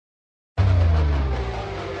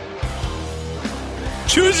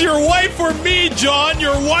Choose your wife or me, John.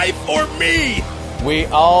 Your wife or me. We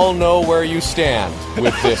all know where you stand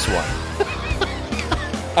with this one.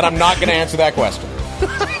 And I'm not going to answer that question.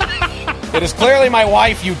 It is clearly my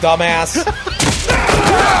wife, you dumbass.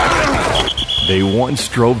 They once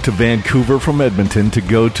drove to Vancouver from Edmonton to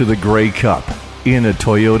go to the Grey Cup in a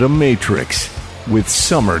Toyota Matrix with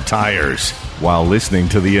summer tires while listening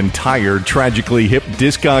to the entire Tragically Hip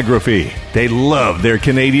discography. They love their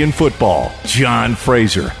Canadian football. John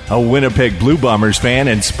Fraser, a Winnipeg Blue Bombers fan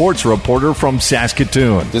and sports reporter from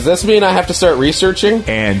Saskatoon. Does this mean I have to start researching?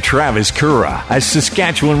 And Travis Currah, a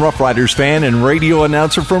Saskatchewan Roughriders fan and radio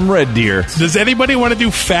announcer from Red Deer. Does anybody want to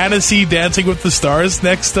do fantasy Dancing with the Stars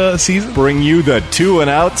next season? Bring you the 2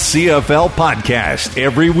 and Out CFL Podcast.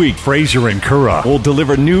 Every week, Fraser and Currah will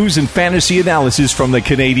deliver news and fantasy analysis from the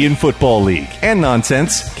Canadian Football League. And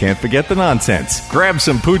nonsense. Can't forget the nonsense. Grab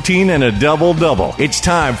some poutine and a double-double. It's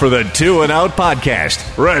time for the 2 and Out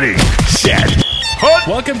Podcast. Ready, set, hut.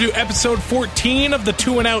 Welcome to episode 14 of the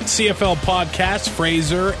 2 and Out CFL Podcast.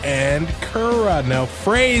 Fraser and Currah. Now,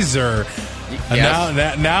 Fraser,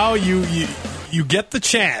 yes. now you get the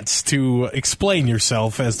chance to explain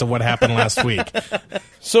yourself as to what happened last week.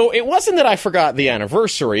 So it wasn't that I forgot the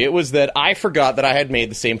anniversary. It was that I forgot that I had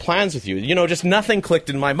made the same plans with you. You know, just nothing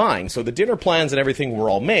clicked in my mind. So the dinner plans and everything were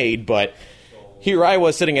all made, but here I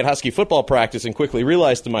was sitting at Husky football practice and quickly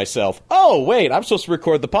realized to myself, oh, wait, I'm supposed to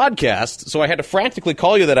record the podcast. So I had to frantically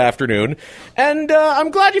call you that afternoon. And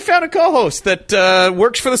I'm glad you found a co-host that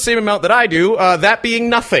works for the same amount that I do, that being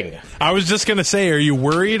nothing. I was just going to say, are you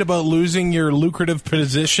worried about losing your lucrative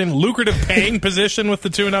paying position with the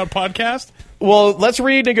 2 and Out Podcast? Well, let's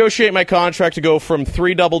renegotiate my contract to go from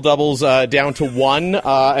 3 double-doubles down to 1,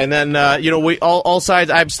 and then, we all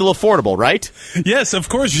sides, I'm still affordable, right? Yes, of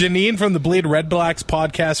course. Janine from the Bleed Red Blacks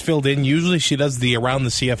podcast filled in. Usually she does the Around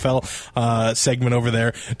the CFL segment over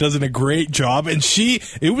there, does a great job, and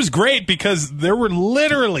it was great because there were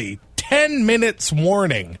literally 10 minutes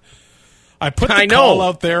warning. I put the call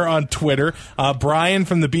out there on Twitter. Brian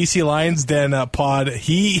from the BC Lions Den pod,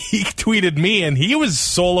 he tweeted me, and he was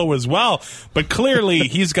solo as well. But clearly,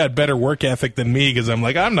 he's got better work ethic than me because I'm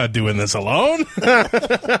like, I'm not doing this alone.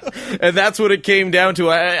 And that's what it came down to.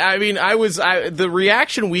 The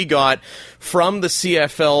reaction we got from the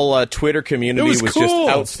CFL Twitter community was cool.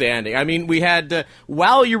 Just outstanding. I mean, we had,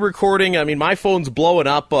 while you're recording, my phone's blowing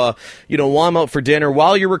up, while I'm out for dinner,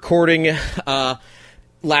 while you're recording,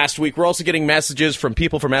 last week, we're also getting messages from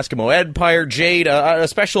people from Eskimo Empire. Jade, a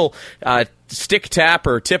special stick tap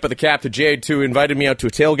or tip of the cap to Jade, who invited me out to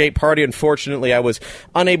a tailgate party. Unfortunately, I was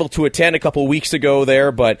unable to attend a couple weeks ago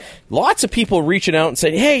there, but lots of people reaching out and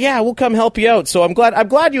saying, hey, yeah, we'll come help you out. So I'm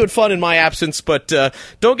glad you had fun in my absence, but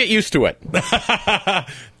don't get used to it.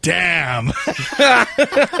 Damn.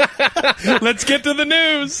 Let's get to the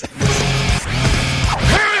news.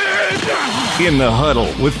 In the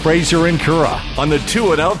Huddle with Fraser and Currah on the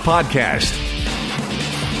 2 and Out Podcast.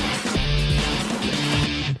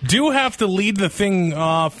 Do have to lead the thing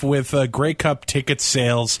off with Grey Cup ticket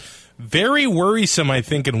sales. Very worrisome, I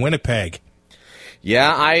think, in Winnipeg.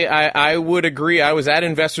 Yeah, I would agree. I was at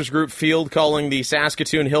Investors Group Field calling the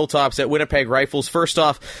Saskatoon Hilltops at Winnipeg Rifles. First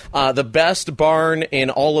off, the best barn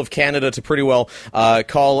in all of Canada to pretty well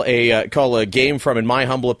call a game from, in my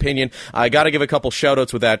humble opinion. I got to give a couple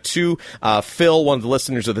shout-outs with that, too. Phil, one of the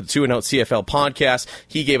listeners of the 2 and Out CFL podcast,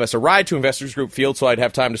 he gave us a ride to Investors Group Field so I'd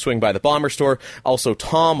have time to swing by the Bomber store. Also,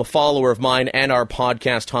 Tom, a follower of mine and our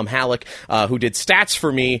podcast, Tom Halleck, who did stats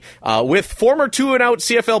for me with former 2 and Out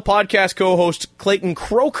CFL podcast co-host Clayton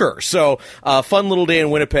Croker. So, fun little day in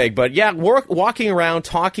Winnipeg. But yeah, walking around,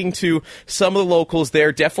 talking to some of the locals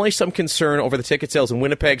there, definitely some concern over the ticket sales in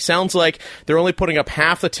Winnipeg. Sounds like they're only putting up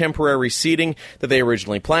half the temporary seating that they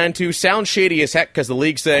originally planned to. Sounds shady as heck because the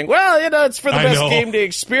league's saying, well, it's for the best game day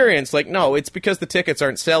experience. Like, no, it's because the tickets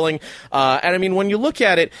aren't selling. And when you look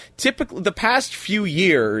at it, typically the past few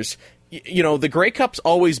years, the Grey Cup's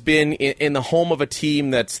always been in the home of a team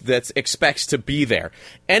that's expects to be there.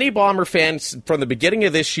 Any Bomber fans from the beginning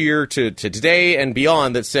of this year to today and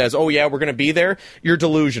beyond that says, oh yeah, we're going to be there, you're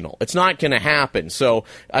delusional. It's not going to happen. So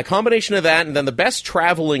a combination of that and then the best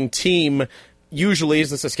traveling team usually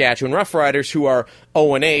is the Saskatchewan Roughriders, who are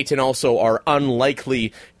 0-8 and also are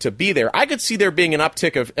unlikely to be there. I could see there being an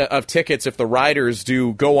uptick of tickets if the Riders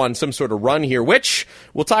do go on some sort of run here, which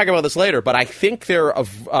we'll talk about this later, but I think they're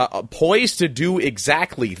poised to do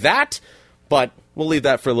exactly that. But we'll leave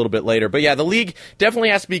that for a little bit later. But yeah, the league definitely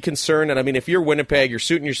has to be concerned. And I mean, if you're Winnipeg, you're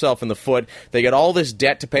shooting yourself in the foot. They got all this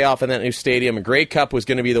debt to pay off in that new stadium. And Grey Cup was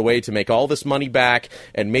going to be the way to make all this money back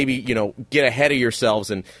and maybe, get ahead of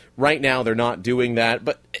yourselves. And right now they're not doing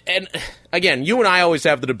that. And again, you and I always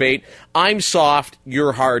have the debate. I'm soft,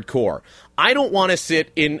 you're hardcore. I don't want to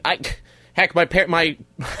sit in... Heck,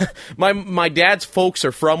 my dad's folks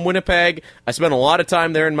are from Winnipeg. I spent a lot of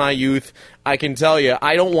time there in my youth. I can tell you,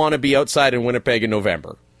 I don't want to be outside in Winnipeg in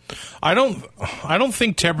November. I don't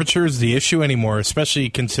think temperature is the issue anymore, especially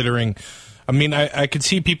considering. I mean, I could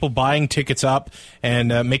see people buying tickets up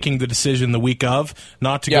and making the decision the week of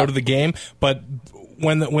not to go to the game, but.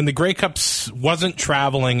 When the Grey Cups wasn't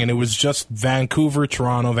traveling and it was just Vancouver,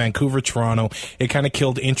 Toronto, it kind of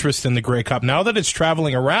killed interest in the Grey Cup. Now that it's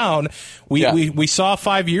traveling around, we saw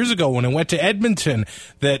 5 years ago when it went to Edmonton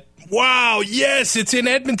that, wow, yes, it's in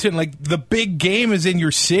Edmonton. Like, the big game is in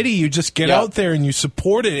your city. You just get out there and you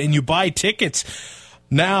support it and you buy tickets.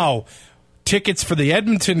 Now, tickets for the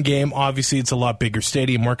Edmonton game, obviously it's a lot bigger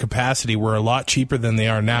stadium, more capacity, were a lot cheaper than they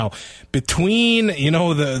are now. Between,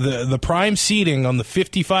 the prime seating on the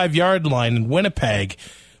 55-yard line in Winnipeg,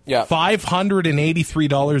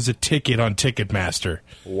 $583 a ticket on Ticketmaster.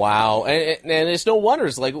 Wow. And it's no wonder.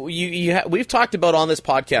 It's like we've talked about on this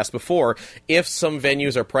podcast before, if some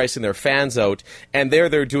venues are pricing their fans out, and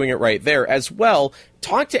they're doing it right there as well.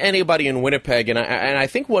 Talk to anybody in Winnipeg, and I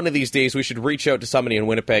think one of these days we should reach out to somebody in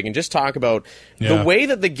Winnipeg and just talk about the way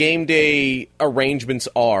that the game day arrangements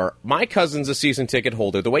are. My cousin's a season ticket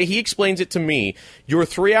holder. The way he explains it to me, you're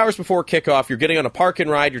 3 hours before kickoff, you're getting on a park and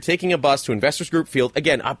ride, you're taking a bus to Investors Group Field.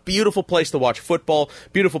 Again, a beautiful place to watch football,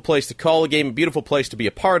 beautiful place to call a game, a beautiful place to be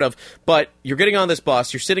a part of, but you're getting on this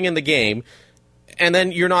bus, you're sitting in the game, and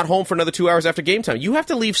then you're not home for another 2 hours after game time. You have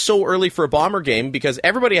to leave so early for a Bomber game because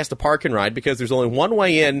everybody has to park and ride because there's only one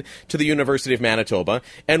way in to the University of Manitoba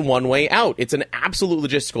and one way out. It's an absolute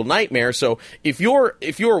logistical nightmare. So if you're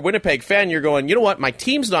a Winnipeg fan, you're going, you know what, my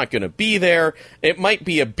team's not going to be there. It might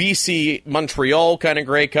be a BC Montreal kind of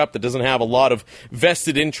Grey Cup that doesn't have a lot of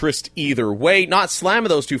vested interest either way. Not slamming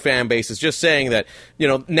those two fan bases, just saying that,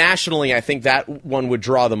 nationally, I think that one would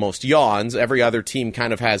draw the most yawns. Every other team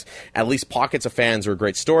kind of has at least pockets of fans or a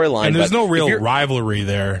great storyline. And there's no real rivalry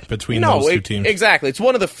there between those two teams. Exactly. It's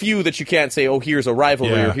one of the few that you can't say, oh, here's a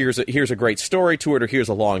rivalry, or here's a great story to it, or here's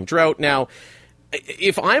a long drought. Now,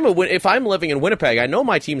 if I'm living in Winnipeg, I know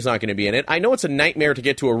my team's not going to be in it. I know it's a nightmare to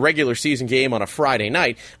get to a regular season game on a Friday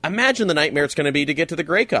night. Imagine the nightmare it's going to be to get to the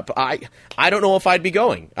Grey Cup. I don't know if I'd be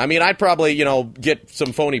going. I mean, I'd probably, get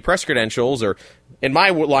some phony press credentials or, in my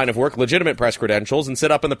line of work, legitimate press credentials and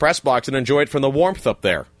sit up in the press box and enjoy it from the warmth up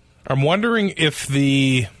there. I'm wondering if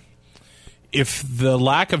the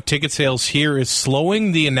lack of ticket sales here is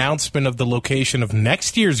slowing the announcement of the location of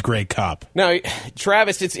next year's Grey Cup. Now,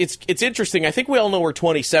 Travis, it's interesting. I think we all know where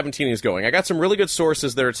 2017 is going. I got some really good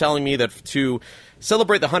sources that are telling me that to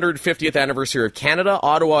celebrate the 150th anniversary of Canada,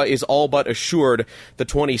 Ottawa is all but assured the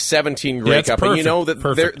 2017 Grey Cup. Perfect. And you know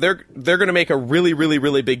that they're going to make a really, really,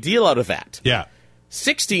 really big deal out of that. Yeah.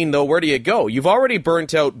 16, though, where do you go? You've already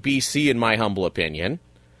burnt out BC, in my humble opinion.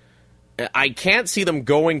 I can't see them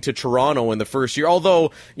going to Toronto in the first year,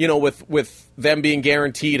 although, with them being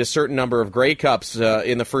guaranteed a certain number of Grey Cups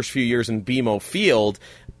in the first few years in BMO Field,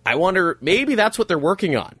 I wonder, maybe that's what they're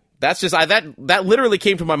working on. That's just, that literally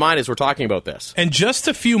came to my mind as we're talking about this. And just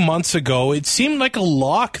a few months ago, it seemed like a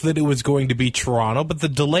lock that it was going to be Toronto, but the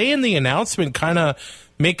delay in the announcement kind of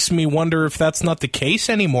makes me wonder if that's not the case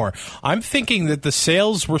anymore. I'm thinking that the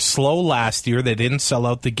sales were slow last year. They didn't sell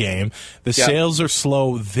out the game. The sales are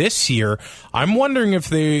slow this year. I'm wondering if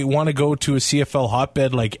they want to go to a CFL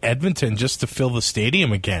hotbed like Edmonton just to fill the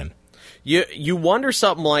stadium again. You wonder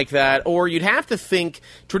something like that, or you'd have to think,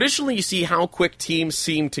 traditionally you see how quick teams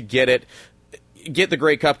seem to get the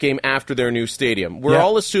Grey Cup game after their new stadium. We're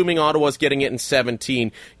all assuming Ottawa's getting it in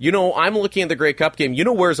 17. I'm looking at the Grey Cup game.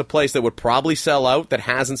 Where's a place that would probably sell out that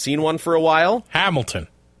hasn't seen one for a while? Hamilton.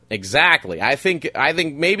 Exactly. I think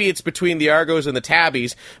maybe it's between the Argos and the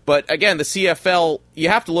Tabbies, but again, the CFL, you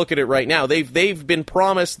have to look at it right now. They've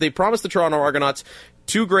promised the Toronto Argonauts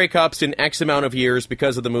 2 Grey Cups in X amount of years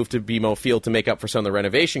because of the move to BMO Field to make up for some of the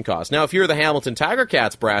renovation costs. Now, if you're the Hamilton Tiger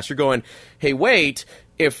Cats brass, you're going, hey, wait,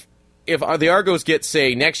 if the Argos get,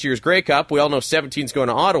 say, next year's Grey Cup, we all know 17's going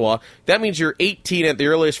to Ottawa, that means you're 18 at the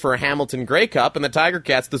earliest for a Hamilton Grey Cup, and the Tiger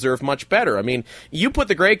Cats deserve much better. I mean, you put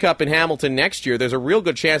the Grey Cup in Hamilton next year, there's a real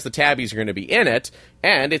good chance the Tabbies are going to be in it,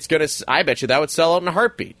 and it's going to, I bet you that would sell out in a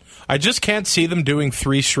heartbeat. I just can't see them doing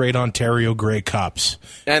 3 straight Ontario Grey Cups.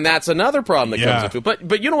 And that's another problem that comes into it.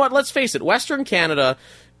 But you know what? Let's face it. Western Canada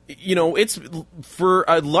it's for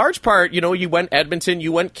a large part, you went Edmonton,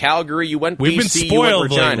 you went Calgary, you went We've BC, been spoiled you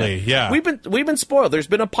went Regina. lately, yeah. We've been spoiled. There's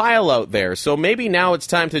been a pile out there. So maybe now it's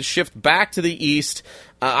time to shift back to the East.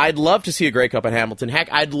 I'd love to see a Grey Cup in Hamilton.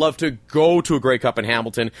 Heck, I'd love to go to a Grey Cup in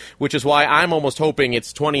Hamilton, which is why I'm almost hoping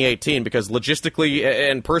it's 2018, because logistically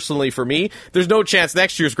and personally for me, there's no chance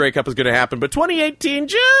next year's Grey Cup is going to happen. But 2018,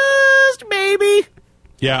 just maybe.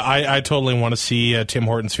 Yeah, I totally want to see Tim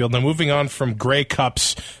Hortons Field. Now, moving on from Grey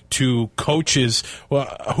Cups to coaches, well,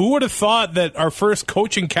 who would have thought that our first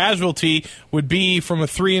coaching casualty would be from a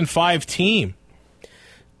 3-5 team?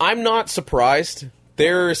 I'm not surprised.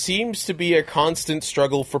 There seems to be a constant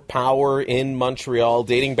struggle for power in Montreal,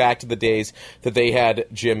 dating back to the days that they had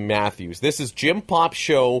Jim Matthews. This is Jim Pop's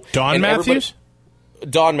show. Don Matthews?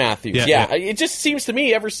 Don Matthews, yeah. It just seems to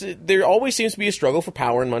me there always seems to be a struggle for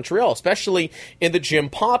power in Montreal, especially in the Jim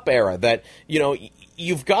Pop era. That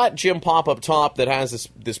you've got Jim Pop up top that has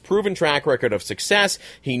this proven track record of success.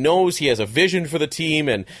 He knows he has a vision for the team,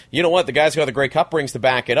 and you know what? The guy's got the Grey Cup rings to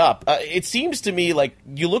back it up. It seems to me like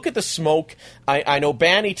you look at the smoke. I know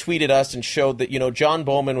Banny tweeted us and showed that John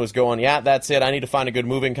Bowman was going, yeah, that's it. I need to find a good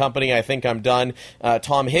moving company. I think I'm done.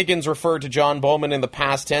 Tom Higgins referred to John Bowman in the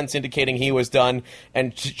past tense, indicating he was done.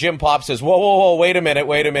 And Jim Pop says, whoa, wait a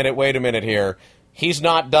minute here. He's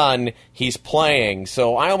not done. He's playing.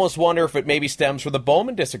 So I almost wonder if it maybe stems from the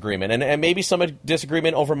Bowman disagreement and maybe some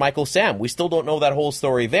disagreement over Michael Sam. We still don't know that whole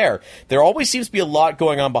story there. There always seems to be a lot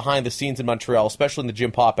going on behind the scenes in Montreal, especially in the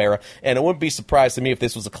Jim Pop era, and it wouldn't be surprised to me if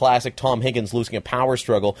this was a classic Tom Higgins losing a power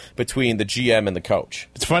struggle between the GM and the coach.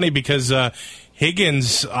 It's funny because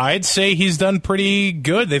Higgins, I'd say he's done pretty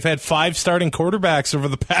good. They've had 5 starting quarterbacks over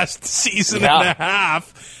the past season and a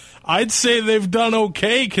half. I'd say they've done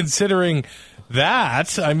okay considering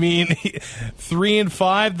that. I mean,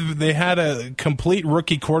 3-5, they had a complete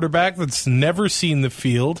rookie quarterback that's never seen the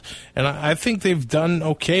field, and I think they've done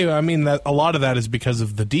okay. I mean, a lot of that is because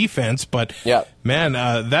of the defense, but man,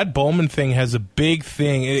 that Bowman thing has a big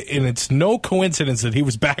thing, and it's no coincidence that he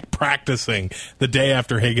was back practicing the day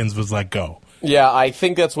after Higgins was let go. Yeah, I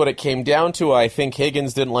think that's what it came down to. I think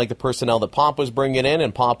Higgins didn't like the personnel that Pop was bringing in,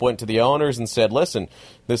 and Pop went to the owners and said, listen,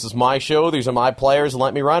 this is my show, these are my players, and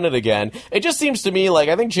let me run it again. It just seems to me like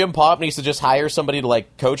I think Jim Pop needs to just hire somebody to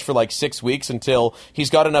coach for 6 weeks until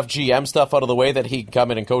he's got enough GM stuff out of the way that he can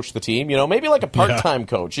come in and coach the team. Maybe like a part-time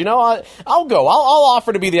coach. I'll go. I'll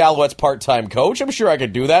offer to be the Alouettes' part-time coach. I'm sure I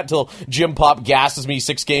could do that until Jim Pop gasses me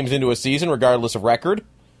 6 games into a season, regardless of record.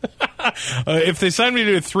 If they sign me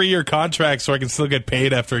to a 3-year contract so I can still get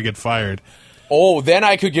paid after I get fired. Oh, then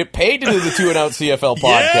I could get paid to do the 2 and Out CFL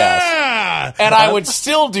podcast. Yeah! And I would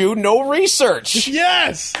still do no research.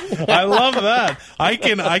 Yes! I love that.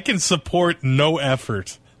 I can support no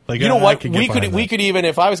effort. You know what? We could even,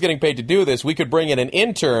 if I was getting paid to do this, we could bring in an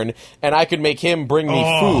intern and I could make him bring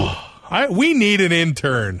me food. We need an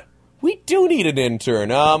intern. We do need an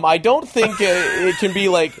intern. I don't think it can be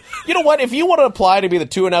you know what? If you want to apply to be the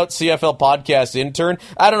 2 and Out CFL podcast intern,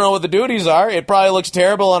 I don't know what the duties are. It probably looks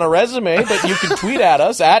terrible on a resume, but you can tweet at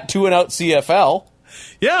us at 2 and Out CFL.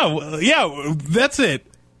 Yeah, that's it.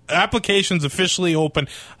 Applications officially open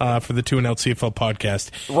for the 2 and Out CFL podcast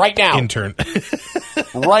right now. Intern.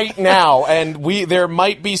 Right now, and there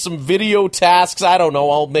might be some video tasks. I don't know.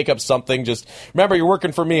 I'll make up something. Just remember, you're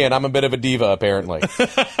working for me, and I'm a bit of a diva, apparently.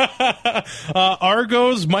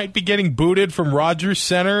 Argos might be getting booted from Rogers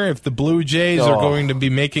Center if the Blue Jays are going to be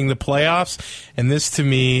making the playoffs, and this to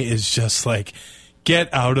me is just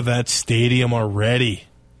get out of that stadium already.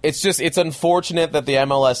 It's unfortunate that the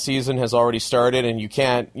MLS season has already started, and you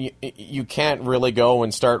can't really go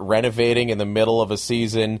and start renovating in the middle of a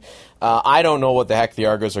season. I don't know what the heck the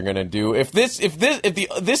Argos are going to do. If this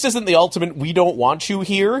isn't the ultimate, we don't want you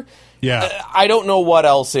here. Yeah. I don't know what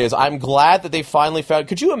else is. I'm glad that they finally found.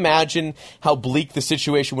 Could you imagine how bleak the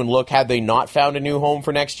situation would look had they not found a new home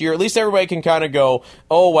for next year? At least everybody can kind of go,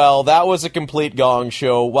 oh, well, that was a complete gong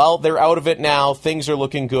show. Well, they're out of it now. Things are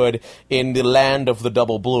looking good in the land of the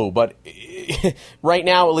double blue. But right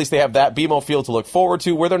now, at least they have that BMO Field to look forward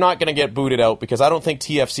to, where they're not going to get booted out, because I don't think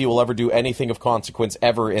TFC will ever do anything of consequence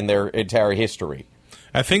ever in their entire history.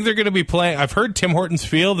 I think they're going to be playing. I've heard Tim Hortons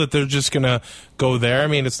Field that they're just going to go there. I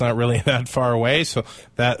mean, it's not really that far away, so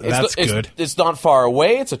that's good. It's not far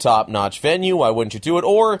away. It's a top-notch venue. Why wouldn't you do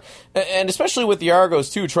it? And especially with the Argos,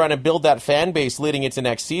 too, trying to build that fan base leading into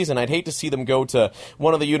next season, I'd hate to see them go to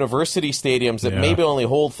one of the university stadiums that maybe only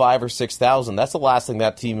hold 5,000 or 6,000. That's the last thing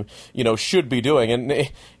that team, should be doing.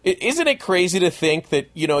 And isn't it crazy to think that,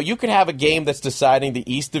 you could have a game that's deciding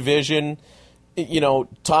the East Division,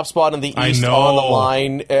 top spot in the East on the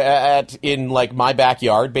line in my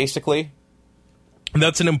backyard, basically?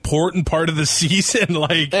 That's an important part of the season.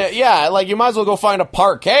 Like, you might as well go find a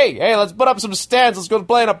park. Hey, let's put up some stands. Let's go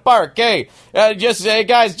play in a park. Hey,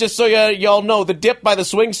 guys, just so y'all know, the dip by the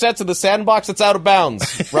swing sets in the sandbox, it's out of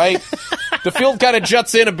bounds, right? The field kind of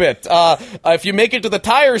juts in a bit. If you make it to the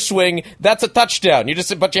tire swing, that's a touchdown.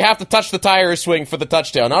 But you have to touch the tire swing for the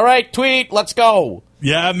touchdown. All right, tweet, let's go.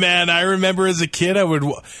 Yeah, man, I remember as a kid,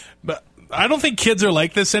 I don't think kids are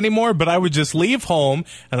like this anymore, but I would just leave home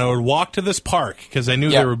and I would walk to this park because I knew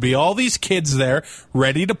there would be all these kids there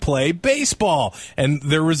ready to play baseball. And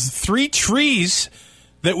there was 3 trees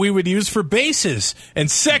that we would use for bases. And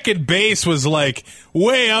second base was like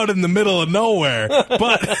way out in the middle of nowhere.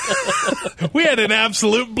 But we had an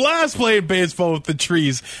absolute blast playing baseball with the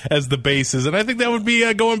trees as the bases. And I think that would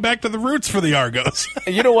be going back to the roots for the Argos.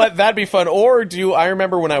 You know what? That'd be fun. I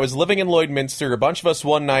remember when I was living in Lloydminster, a bunch of us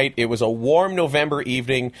one night, it was a warm November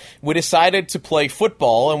evening, we decided to play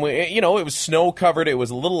football. And, it was snow-covered, it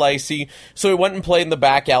was a little icy, so we went and played in the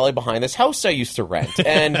back alley behind this house I used to rent.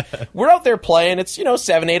 And we're out there playing, it's,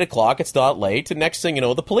 7, 8 o'clock, it's not late, and next thing you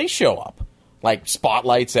know, the police show up. Like,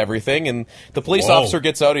 spotlights, everything, and the police officer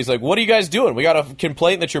gets out, he's like, what are you guys doing? We got a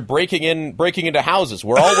complaint that you're breaking into houses.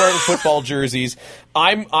 We're all wearing football jerseys.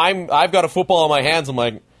 I've got a football in my hands. I'm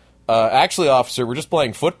like, actually, officer, we're just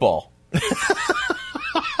playing football.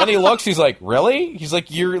 And he looks, he's like, really? He's like,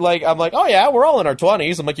 I'm like, oh yeah, we're all in our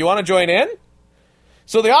 20s. I'm like, you want to join in?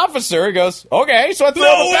 So the officer goes, okay, so I threw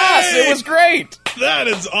the pass. It was great. That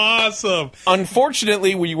is awesome.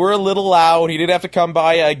 Unfortunately, we were a little loud. He did have to come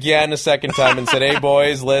by again a second time and said, hey,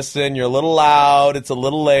 boys, listen, you're a little loud. It's a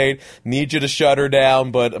little late. Need you to shut her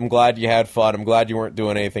down, but I'm glad you had fun. I'm glad you weren't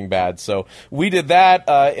doing anything bad. So we did that.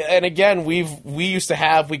 And again, we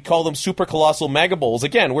call them super colossal mega bowls.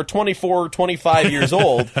 Again, we're 24, 25 years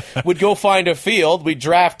old. We'd go find a field. We'd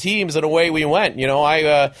draft teams, and away we went.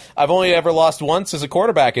 I've only ever lost once as a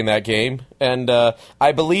quarterback in that game. And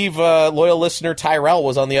I believe loyal listener Tyrell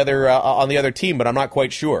was on the other team, but I'm not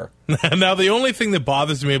quite sure. Now, the only thing that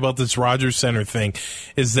bothers me about this Rogers Center thing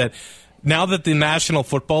is that now that the National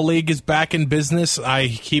Football League is back in business, I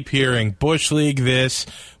keep hearing Bush League this,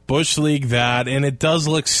 Bush League that, and it does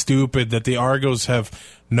look stupid that the Argos have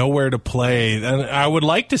nowhere to play. And I would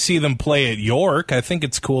like to see them play at York. I think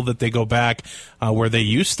it's cool that they go back where they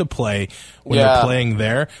used to play when they're playing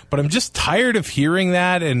there. But I'm just tired of hearing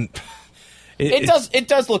that, and It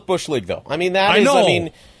does look Bush League, though. I mean,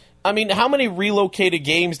 I mean, how many relocated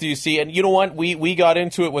games do you see? And you know what? We got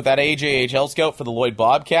into it with that AJHL scout for the Lloyd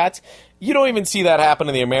Bobcats. You don't even see that happen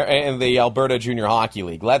in the Alberta Junior Hockey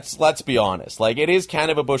League. Let's be honest. Like, it is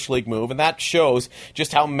kind of a Bush League move, and that shows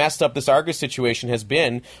just how messed up this Argos situation has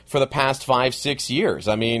been for the past 5-6 years.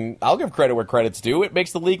 I mean, I'll give credit where credit's due. It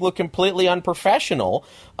makes the league look completely unprofessional.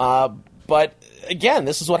 But again,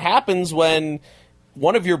 this is what happens when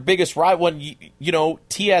one of your biggest rivals,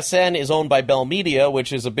 TSN is owned by Bell Media,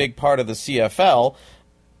 which is a big part of the CFL,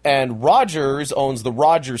 and Rogers owns the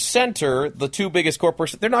Rogers Center, the 2 biggest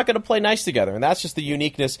corporations. They're not going to play nice together, and that's just the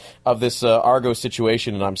uniqueness of this Argos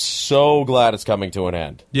situation, and I'm so glad it's coming to an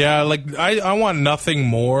end. Yeah, like, I want nothing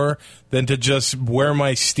more than to just wear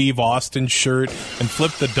my Steve Austin shirt and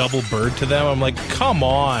flip the double bird to them. I'm like, come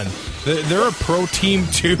on. They're a pro team,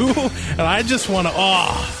 too, and I just want to,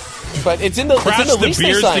 But it's in the lease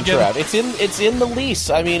they signed, Trev. It's in the lease.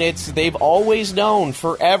 I mean, they've always known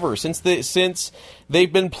forever since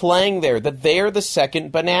they've been playing there that they're the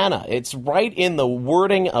second banana. It's right in the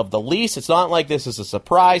wording of the lease. It's not like this is a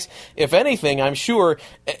surprise. If anything, I'm sure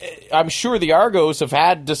the Argos have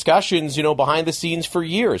had discussions, behind the scenes for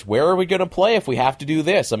years. Where are we going to play if we have to do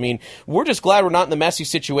this? I mean, we're just glad we're not in the messy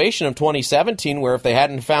situation of 2017 where if they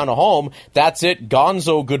hadn't found a home, that's it,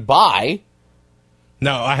 gonzo, goodbye.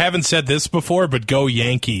 No, I haven't said this before, but go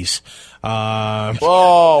Yankees. Whoa.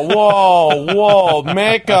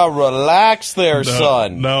 Relax there,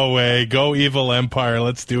 son. No way. Go Evil Empire.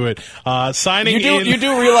 Let's do it. You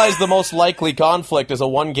do realize the most likely conflict is a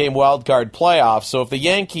 1-game wildcard playoff, so if the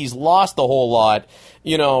Yankees lost the whole lot,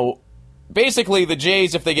 basically the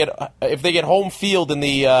Jays, if they get home field in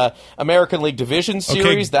the American League Division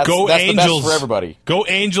Series, that's the best for everybody. Go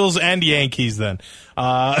Angels and Yankees then.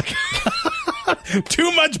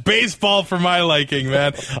 Too much baseball for my liking,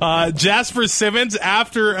 man. Jasper Simmons,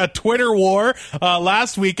 after a Twitter war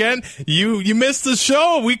last weekend, you missed the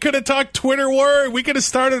show. We could have talked Twitter war. We could have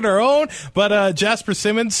started our own. But Jasper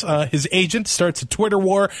Simmons, his agent, starts a Twitter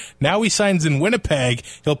war. Now he signs in Winnipeg.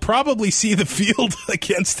 He'll probably see the field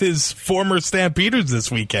against his former Stampeders this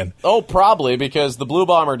weekend. Oh, probably, because the Blue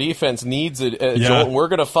Bomber defense needs a jolt. And we're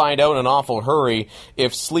going to find out in an awful hurry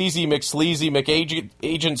if Sleazy McAgentson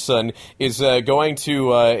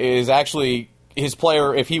is actually his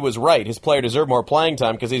player, if he was right, his player deserved more playing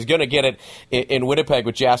time because he's going to get it in Winnipeg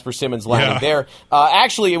with Jasper Simmons landing there.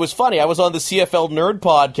 Actually, it was funny. I was on the CFL Nerd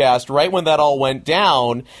podcast right when that all went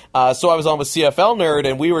down. So I was on with CFL Nerd,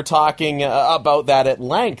 and we were talking about that at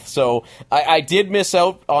length. So I did miss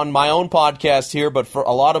out on my own podcast here, but for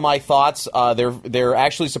a lot of my thoughts, they're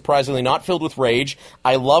actually surprisingly not filled with rage.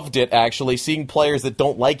 I loved it, actually, seeing players that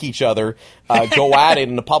don't like each other go at it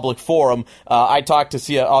in a public forum. I talked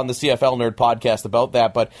on the CFL Nerd podcast about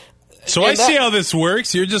that, but so I see how this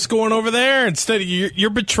works. You're just going over there instead of you're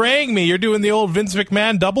betraying me. You're doing the old Vince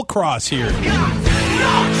McMahon double cross here. No chance!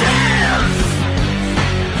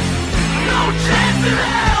 No chance in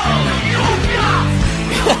hell!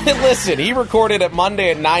 Listen, he recorded it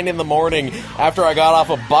Monday at 9 in the morning after I got off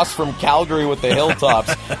a bus from Calgary with the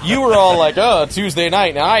Hilltops. You were all like, oh, Tuesday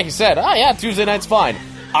night. And I said, oh yeah, Tuesday night's fine.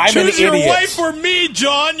 I'm Choose an idiot. Your wife or me,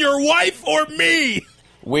 John. Your wife or me.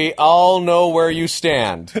 We all know where you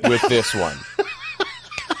stand with this one.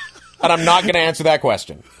 And I'm not going to answer that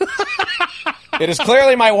question. It is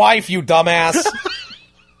clearly my wife, you dumbass.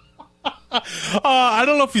 I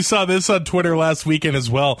don't know if you saw this on Twitter last weekend as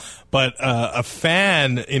well, but a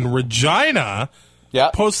fan in Regina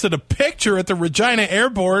posted a picture at the Regina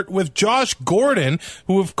airport with Josh Gordon,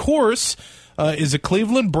 who, of course, is a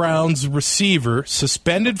Cleveland Browns receiver,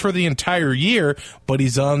 suspended for the entire year, but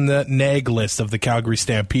he's on the nag list of the Calgary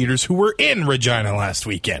Stampeders, who were in Regina last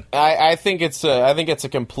weekend. I think it's a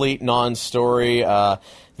complete non-story.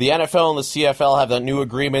 The NFL and the CFL have that new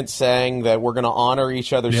agreement saying that we're going to honor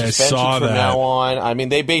each other's suspensions from now on. I mean,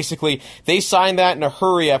 they signed that in a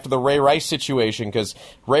hurry after the Ray Rice situation because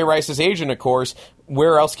Ray Rice's agent, of course,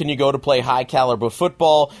 where else can you go to play high-caliber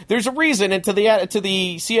football? There's a reason, and to the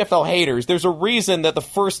CFL haters, there's a reason that the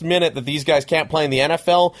first minute that these guys can't play in the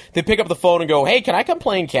NFL, they pick up the phone and go, hey, can I come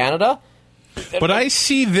play in Canada? But I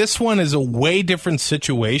see this one as a way different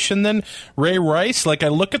situation than Ray Rice. Like, I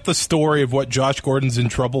look at the story of what Josh Gordon's in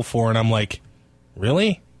trouble for, and I'm like,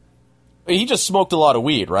 really? He just smoked a lot of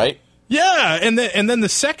weed, right? Yeah, and then the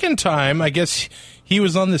second time, I guess he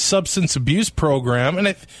was on the substance abuse program,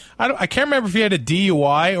 and I can't remember if he had a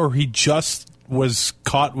DUI or he just was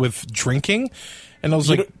caught with drinking, and I was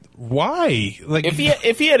like, why? Like, if he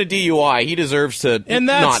had a DUI, he deserves to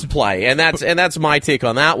not play, and that's my take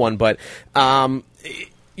on that one. But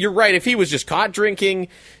you're right. If he was just caught drinking,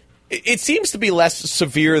 it seems to be less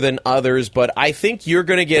severe than others. But I think you're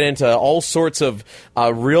going to get into all sorts of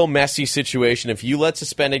real messy situation if you let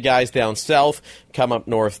suspended guys down south come up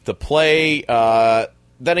north to play.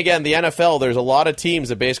 Then again, the NFL, there's a lot of teams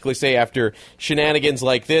that basically say after shenanigans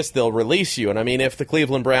like this, they'll release you. And I mean, if the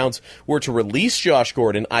Cleveland Browns were to release Josh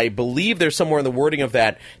Gordon, I believe there's somewhere in the wording of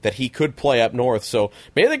that he could play up north. So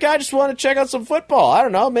maybe the guy just wanted to check out some football. I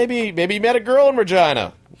don't know. Maybe he met a girl in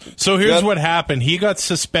Regina. So here's what happened. He got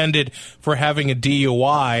suspended for having a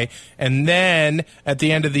DUI, and then at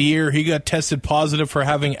the end of the year, he got tested positive for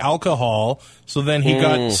having alcohol. So then he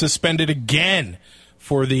got suspended again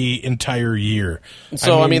for the entire year.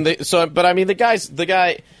 So the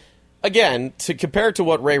guy again, to compare to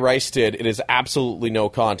what Ray Rice did, it is absolutely no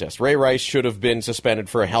contest. Ray Rice should have been suspended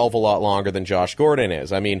for a hell of a lot longer than Josh Gordon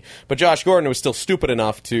is. I mean, but Josh Gordon was still stupid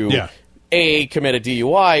enough to A, commit a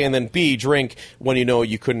DUI, and then B, drink when you know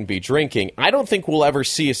you couldn't be drinking. I don't think we'll ever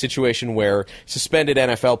see a situation where suspended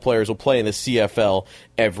NFL players will play in the CFL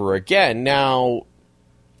ever again. Now,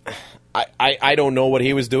 I don't know what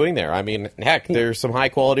he was doing there. I mean, heck, there's some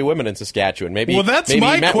high-quality women in Saskatchewan. Maybe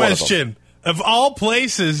my question. Of all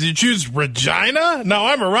places, you choose Regina? Now,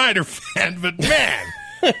 I'm a Rider fan, but man,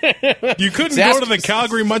 you couldn't go to the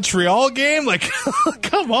Calgary-Montreal game? Like,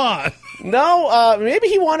 come on. No, maybe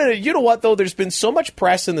he wanted to. You know what, though? There's been so much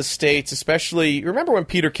press in the States, especially, remember when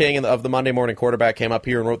Peter King of the Monday Morning Quarterback came up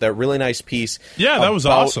here and wrote that really nice piece? Yeah, that was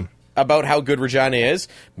awesome. About how good Regina is.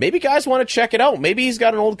 Maybe guys want to check it out. Maybe he's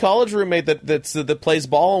got an old college roommate that plays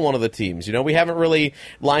ball on one of the teams. You know, we haven't really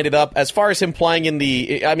lined it up. As far as him playing in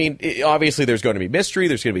the, I mean, obviously there's going to be mystery,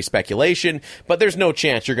 there's going to be speculation, but there's no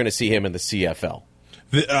chance you're going to see him in the CFL.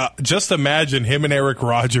 Just imagine him and Eric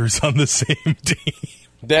Rogers on the same team.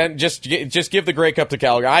 Then just give the Grey Cup to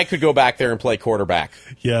Calgary. I could go back there and play quarterback.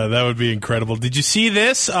 Yeah, that would be incredible. Did you see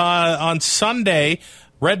this? On Sunday,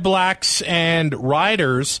 Red Blacks and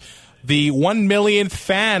Riders, the 1 millionth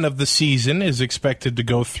fan of the season is expected to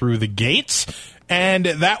go through the gates, and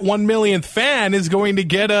that 1 millionth fan is going to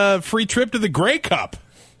get a free trip to the Grey Cup.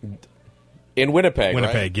 In Winnipeg,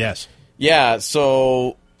 right? Yes. Yeah,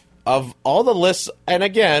 so of all the lists, and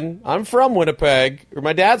again, I'm from Winnipeg, or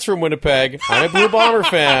my dad's from Winnipeg, I'm a Blue Bomber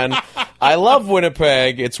fan, I love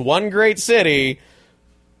Winnipeg, it's one great city,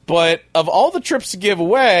 but of all the trips to give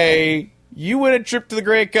away, You win a trip to the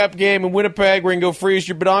Grey Cup game in Winnipeg where you can go freeze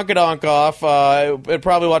your badonkadonk off and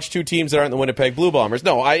probably watch two teams that aren't the Winnipeg Blue Bombers.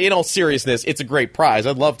 No, in all seriousness, it's a great prize.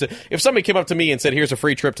 I'd love to. If somebody came up to me and said, here's a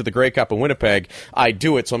free trip to the Grey Cup in Winnipeg, I'd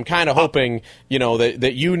do it. So I'm kind of hoping,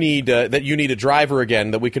 that you need a driver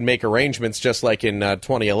again, that we can make arrangements just like in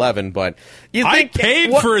 2011. But I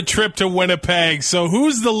paid for a trip to Winnipeg, so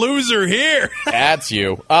who's the loser here? That's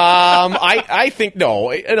you. I think,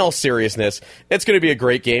 no, in all seriousness, it's going to be a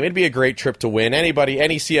great game. It'd be a great trip to win. Any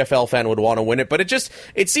CFL fan would want to win it, but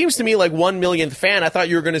it seems to me like 1 millionth fan. I thought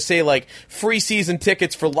you were going to say like free season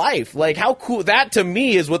tickets for life. Like how cool that to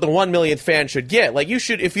me is what the 1 millionth fan should get. Like you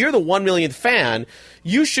should, if you're the 1 millionth fan,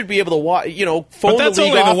 you should be able to watch. Phone but that's the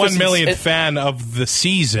league only the office 1 millionth fan of the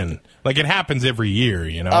season. Like it happens every year,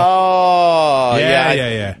 Oh,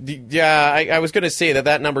 yeah. I was going to say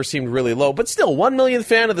that number seemed really low, but still, 1 millionth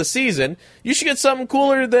fan of the season. You should get something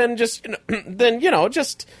cooler than just a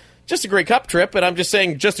Grey Cup trip, and I'm just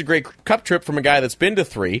saying just a Grey Cup trip from a guy that's been to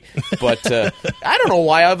 3. But I don't know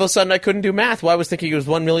why all of a sudden I couldn't do math. Why I was thinking he was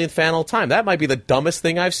 1 millionth fan all the time. That might be the dumbest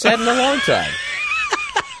thing I've said in a long time.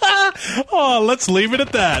 Oh, let's leave it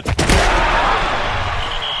at that.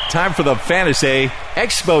 Time for the FantasEH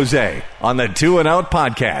Expose on the 2 and Out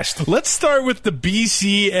podcast. Let's start with the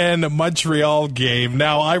BC and Montreal game.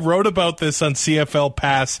 Now, I wrote about this on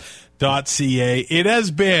CFLpass.ca. It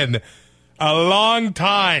has been a long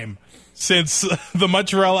time since the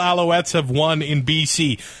Montreal Alouettes have won in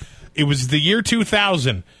BC. It was the year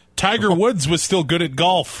 2000. Tiger Woods was still good at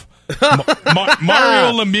golf.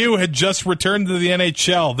 Mario Lemieux had just returned to the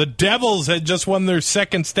NHL. The Devils had just won their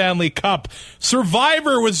second Stanley Cup.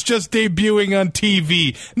 Survivor was just debuting on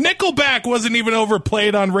TV. Nickelback wasn't even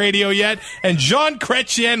overplayed on radio yet. And Jean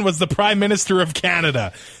Chrétien was the Prime Minister of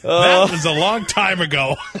Canada. That was a long time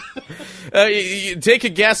ago. Take a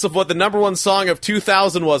guess of what the number one song of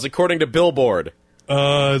 2000 was, according to Billboard.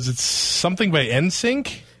 Is it something by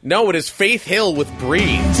NSYNC? No, it is Faith Hill with Breathe.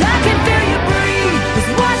 I can feel your breathe. It's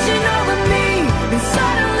washing over me, and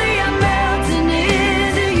suddenly I'm melting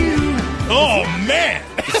into you. Oh, man.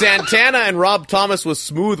 Santana and Rob Thomas with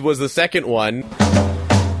Smooth was the second one. Hey,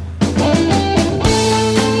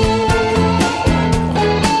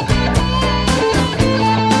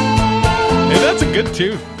 that's a good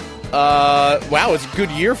tune. Wow, it's a good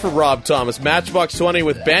year for Rob Thomas. Matchbox 20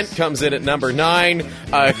 with Bent comes in at number 9.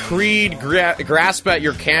 Creed, Grasp at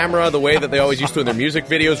Your Camera, the way that they always used to in their music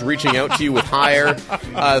videos, reaching out to you with Higher.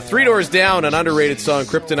 3 Doors Down, an underrated song,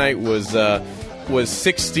 Kryptonite, was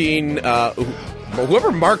 16.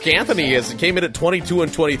 Whoever Mark Anthony is, came in at 22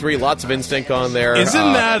 and 23. Lots of NSYNC on there.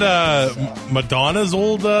 Isn't that Madonna's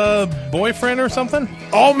old boyfriend or something?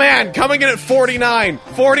 Oh, man, coming in at 49.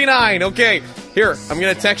 49, okay. Here, I'm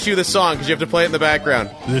going to text you the song because you have to play it in the background.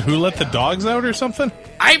 Who Let the Dogs Out or something?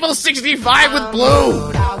 Eiffel 65 with Blue.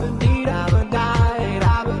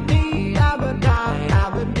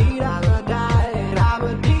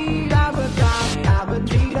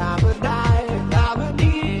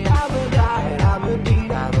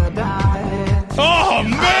 Oh,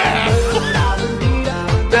 man!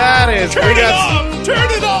 That is... Turn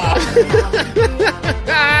it off!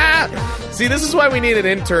 See, this is why we need an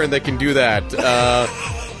intern that can do that.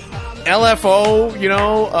 LFO,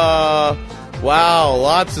 wow,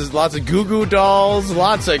 lots of Goo Goo Dolls,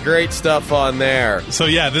 lots of great stuff on there. So,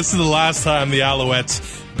 yeah, this is the last time the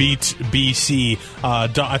Alouettes beat BC.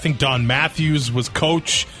 I think Don Matthews was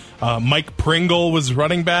coach. Mike Pringle was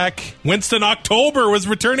running back. Winston October was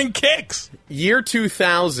returning kicks. Year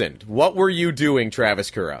 2000, what were you doing, Travis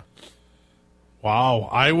Currah? Wow,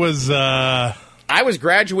 I was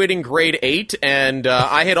graduating grade 8, and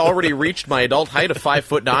I had already reached my adult height of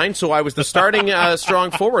 5'9", so I was the starting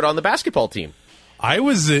strong forward on the basketball team. I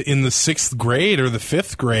was in the 6th grade or the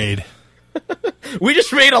 5th grade. We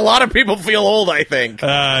just made a lot of people feel old, I think.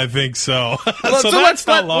 I think so. Let's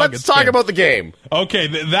talk about the game. Okay,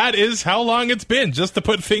 that is how long it's been, just to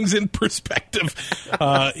put things in perspective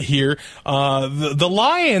here. The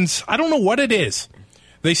Lions, I don't know what it is.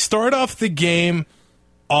 They start off the game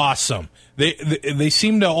awesome. They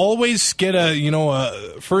seem to always get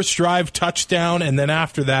a first drive touchdown, and then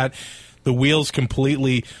after that, the wheels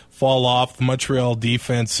completely fall off. The Montreal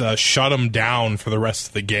defense shut them down for the rest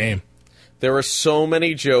of the game. There are so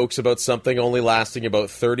many jokes about something only lasting about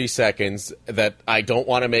 30 seconds that I don't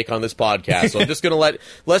want to make on this podcast. So I'm just going to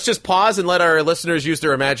let's just pause and let our listeners use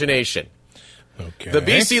their imagination. Okay. The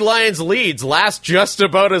BC Lions leads last just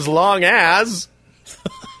about as long as...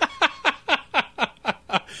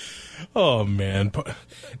 Oh, man.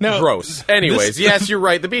 Now, Gross. Anyways, yes, you're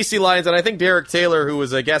right. The BC Lions, and I think Derek Taylor, who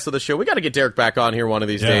was a guest of the show, we got to get Derek back on here one of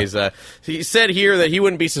these days. He said here that he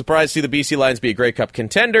wouldn't be surprised to see the BC Lions be a Grey Cup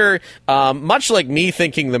contender. Much like me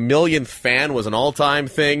thinking the millionth fan was an all-time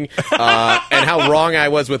thing, and how wrong I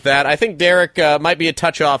was with that. I think Derek might be a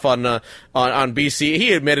touch off on BC.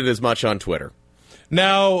 He admitted as much on Twitter.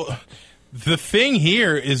 Now, the thing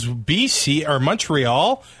here is BC, or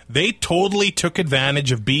Montreal, they totally took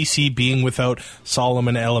advantage of BC being without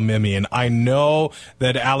Solomon Elimimian. I know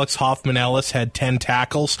that Alex Hoffman-Ellis had 10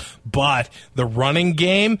 tackles, but the running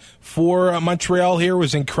game for Montreal here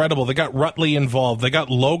was incredible. They got Rutley involved. They got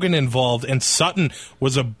Logan involved, and Sutton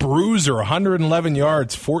was a bruiser, 111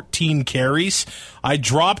 yards, 14 carries. I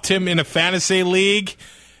dropped him in a fantasy league.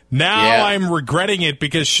 Now I'm regretting it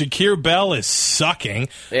because Shakir Bell is sucking.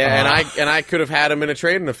 Yeah, and I could have had him in a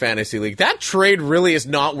trade in a fantasy league. That trade really is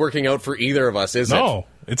not working out for either of us, is it? No,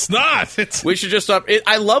 it's not. We should just stop.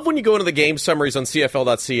 I love when you go into the game summaries on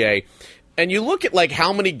CFL.ca, and you look at like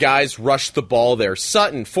how many guys rushed the ball there.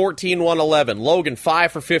 Sutton, 14-111. Logan,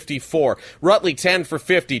 5 for 54. Rutley, 10 for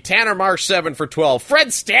 50. Tanner Marsh, 7 for 12.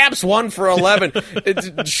 Fred Stamps, 1 for 11.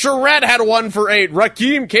 Charette had 1 for 8.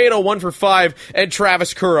 Rakeem Cato, 1 for 5. And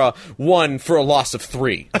Travis Currah, 1 for a loss of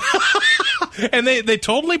 3. And they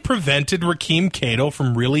totally prevented Rakeem Cato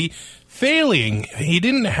from really failing. He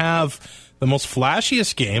didn't have the most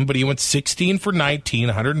flashiest game, but he went 16 for 19,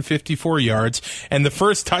 154 yards, and the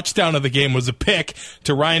first touchdown of the game was a pick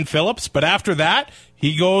to Ryan Phillips, but after that,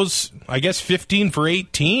 he goes, I guess, 15 for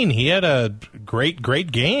 18. He had a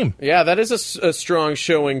great game. Yeah, that is a strong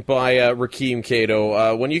showing by Rakeem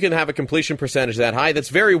Cato. When you can have a completion percentage that high, that's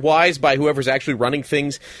very wise by whoever's actually running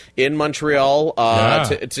things in Montreal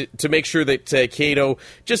to make sure that Cato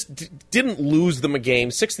just didn't lose them a game.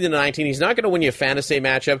 60-19. He's not going to win you a fantasy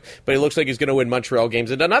matchup, but he looks like he's going to win Montreal games.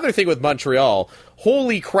 And another thing with Montreal,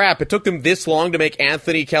 holy crap, it took them this long to make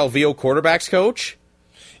Anthony Calvillo quarterback's coach.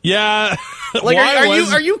 Yeah. Like,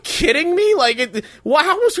 are you kidding me? Like,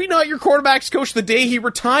 how was we not your quarterback's coach the day he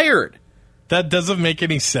retired? That doesn't make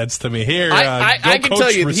any sense to me. Here, I can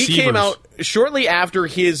tell you, receivers. He came out shortly after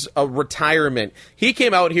his retirement. He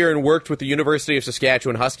came out here and worked with the University of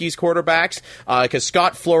Saskatchewan Huskies quarterbacks because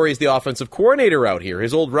Scott Flory is the offensive coordinator out here,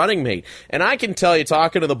 his old running mate. And I can tell you,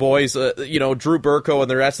 talking to the boys, Drew Burko and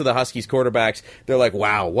the rest of the Huskies quarterbacks, they're like,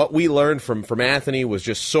 wow, what we learned from Anthony was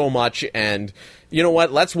just so much. And you know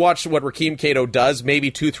what? Let's watch what Rakeem Cato does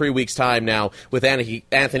maybe 2-3 weeks' time now with Anthony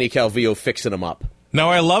Calvillo fixing him up. Now,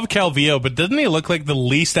 I love Calvillo, but doesn't he look like the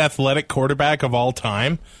least athletic quarterback of all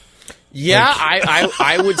time? Yeah,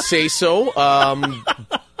 I would say so.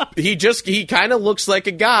 He kind of looks like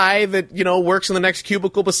a guy that, works in the next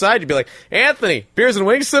cubicle beside you. Be like, Anthony, beers and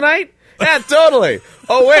wings tonight? Yeah, totally.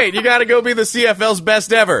 Oh, wait, you got to go be the CFL's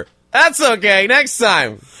best ever. That's okay. Next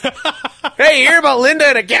time. Hey, you hear about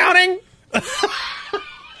Linda in accounting?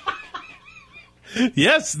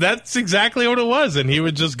 Yes, that's exactly what it was. And he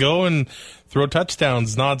would just go and throw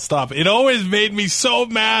touchdowns nonstop. It always made me so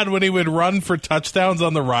mad when he would run for touchdowns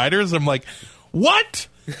on the Riders. I'm like, what?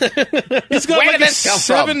 He's got Where like did this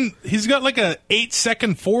come from? He's got like a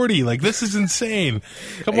 8-second 40. Like, this is insane.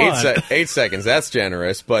 Come on. 8 seconds, that's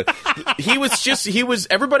generous. But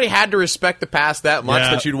everybody had to respect the pass that much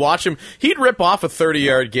that you'd watch him. He'd rip off a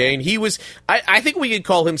 30-yard gain. I think we could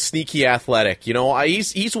call him sneaky athletic.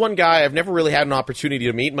 He's one guy I've never really had an opportunity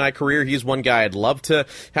to meet in my career. He's one guy I'd love to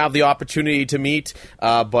have the opportunity to meet.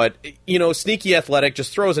 But sneaky athletic,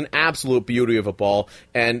 just throws an absolute beauty of a ball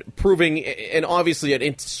and proving, and obviously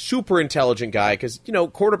an super intelligent guy, because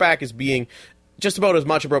quarterback is being just about as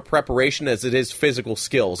much about preparation as it is physical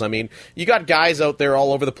skills. I mean, you got guys out there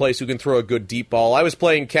all over the place who can throw a good deep ball. I was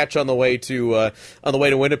playing catch on the way to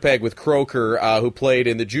Winnipeg with Croker, who played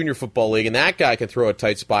in the junior football league, and that guy can throw a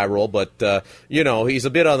tight spiral. But he's a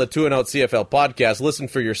bit on the Out CFL podcast. Listen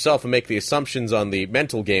for yourself and make the assumptions on the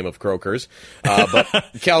mental game of Croker's. But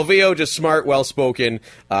Calvillo, just smart, well spoken,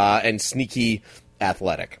 and sneaky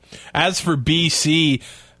athletic. As for BC,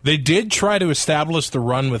 they did try to establish the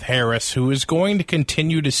run with Harris, who is going to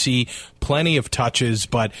continue to see plenty of touches,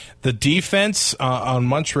 but the defense on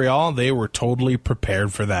Montreal, they were totally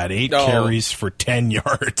prepared for that. 8 carries for 10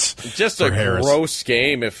 yards. Just a Harris. Gross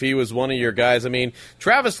game if he was one of your guys. I mean,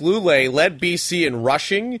 Travis Lulay led BC in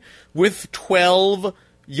rushing with 12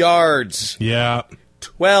 yards. Yeah.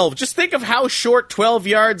 12. Just think of how short 12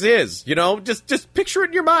 yards is. Just picture it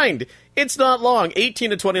in your mind. It's not long.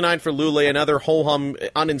 18-29 for Lulay, another ho-hum,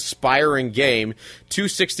 uninspiring game.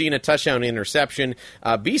 216, a touchdown interception.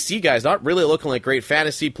 BC guys not really looking like great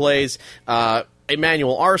fantasy plays.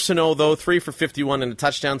 Emmanuel Arsenault, though, 3 for 51 and a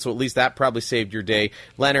touchdown, so at least that probably saved your day.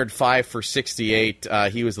 Leonard, 5 for 68.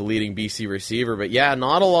 He was the leading BC receiver. But, yeah,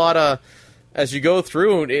 not a lot of... As you go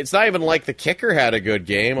through, it's not even like the kicker had a good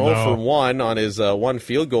game. 0 for 1 on his one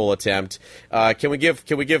field goal attempt. Can we give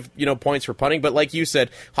points for punting? But like you said,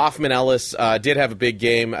 Hoffman Ellis did have a big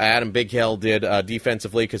game. Adam Bighill did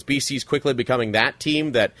defensively, because BC's quickly becoming that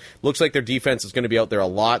team that looks like their defense is going to be out there a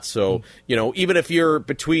lot. So even if you're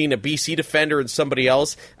between a BC defender and somebody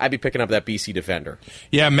else, I'd be picking up that BC defender.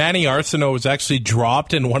 Yeah, Manny Arsenault was actually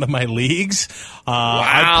dropped in one of my leagues.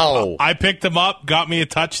 Wow! I picked him up, got me a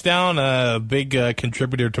touchdown. Big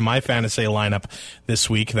contributor to my FantasEH lineup this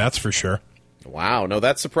week, that's for sure. Wow, no,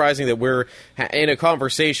 that's surprising that we're in a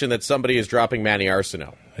conversation that somebody is dropping Manny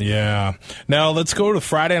Arsenault. Yeah. Now, let's go to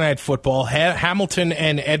Friday Night Football. Hamilton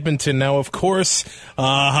and Edmonton. Now, of course,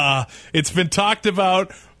 it's been talked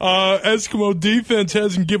about, Eskimo defense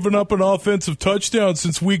hasn't given up an offensive touchdown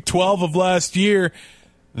since week 12 of last year.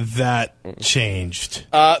 That changed.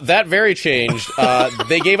 That very changed.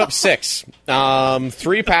 They gave up 6.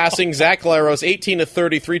 3 passing. Zach Collaros, 18 to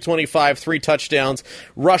 30, 325, 3 touchdowns.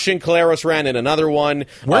 Rushing, Collaros ran in another one.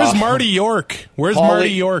 Where's Marty York?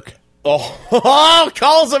 Marty York? Oh,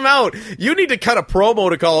 calls him out. You need to cut a promo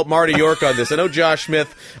to call up Marty York on this. I know Josh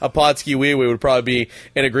Smith, Apotsky Wee would probably be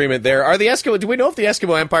in agreement there. Are the Eskimo? Do we know if the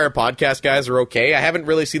Eskimo Empire podcast guys are okay? I haven't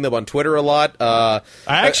really seen them on Twitter a lot. I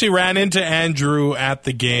actually ran into Andrew at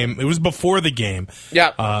the game. It was before the game.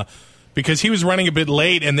 Yeah. Because he was running a bit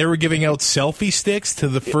late, and they were giving out selfie sticks to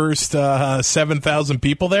the first 7,000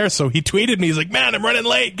 people there. So he tweeted me. He's like, "Man, I'm running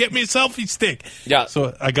late. Get me a selfie stick." Yeah.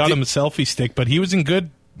 So I got him a selfie stick, but he was in good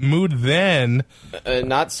mood then.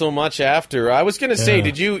 Not so much after. I was going to say,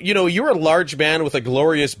 did you're a large man with a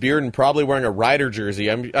glorious beard and probably wearing a Rider jersey.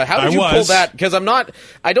 How did you pull that? Because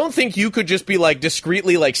I don't think you could just be like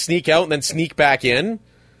discreetly like sneak out and then sneak back in.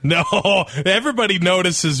 No, everybody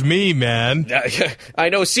notices me, man. I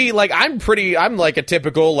know. See, like I'm like a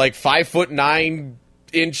typical like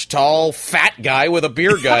 5'9" tall fat guy with a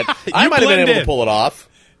beer gut. I might have been able to pull it off.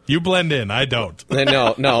 You blend in. I don't.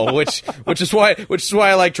 No, which is why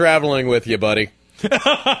I like traveling with you, buddy.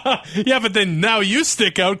 Yeah, but then now you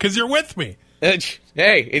stick out because you're with me.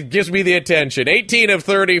 Hey, it gives me the attention. 18 of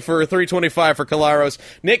 30 for 325 for Collaros.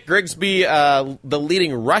 Nick Grigsby, the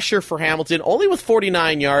leading rusher for Hamilton, only with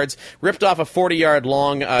 49 yards, ripped off a 40-yard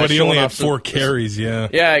long. But he only had 4 carries, yeah.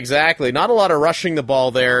 Yeah, exactly. Not a lot of rushing the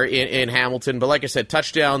ball there in Hamilton, but like I said,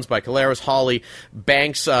 touchdowns by Collaros, Hawley,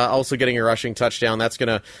 Banks also getting a rushing touchdown. That's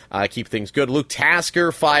going to keep things good. Luke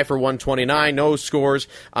Tasker, 5 for 129, no scores.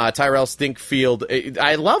 Tyrell Stinkfield.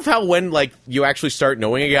 I love how when like you actually start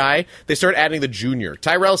knowing a guy, they start adding the junior.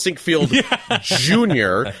 Tyrell Sinkfield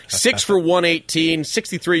Jr., 6 for 118,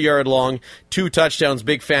 63-yard long, 2 touchdowns.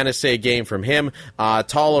 Big FantasEH game from him.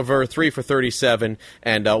 Tolliver, 3 for 37,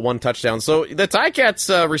 and 1 touchdown. So the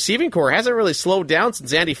Ticats receiving core hasn't really slowed down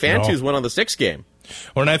since Andy Fantus went on the 6th game.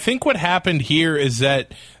 Well, and I think what happened here is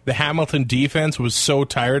that the Hamilton defense was so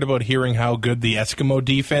tired about hearing how good the Eskimo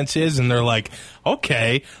defense is, and they're like,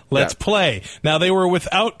 okay, let's play. Now, they were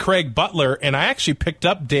without Craig Butler, and I actually picked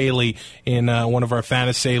up Daly in one of our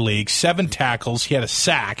FantasEH leagues. 7 tackles, he had a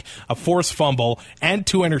sack, a forced fumble, and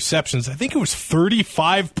 2 interceptions. I think it was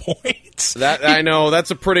 35 points. I know,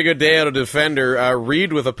 that's a pretty good day out of defender.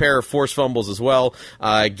 Reed with a pair of forced fumbles as well.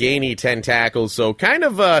 Gainey, 10 tackles. So kind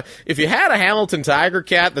of, if you had a Hamilton Tiger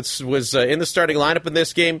Cat that was in the starting lineup in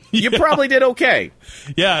this game, you probably did okay.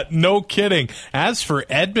 Yeah, no kidding. As for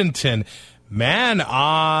Edmonton, man,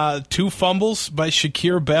 2 fumbles by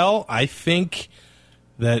Shakir Bell. I think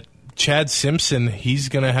that Chad Simpson, he's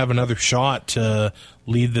going to have another shot to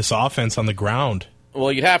lead this offense on the ground.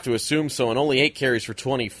 Well, you'd have to assume so, and only 8 carries for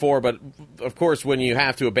 24. But, of course, when you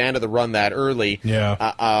have to abandon the run that early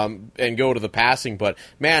and go to the passing. But,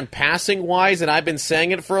 man, passing-wise, and I've been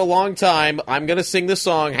saying it for a long time, I'm going to sing the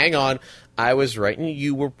song. Hang on. I was right and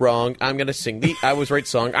you were wrong. I'm going to sing the I was right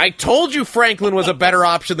song. I told you Franklin was a better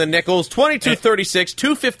option than Nichols. 22-36,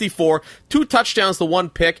 254, 2 touchdowns to 1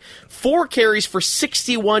 pick, 4 carries for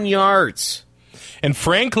 61 yards. And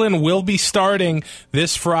Franklin will be starting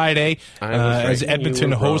this Friday as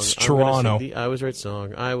Edmonton hosts Toronto. I was right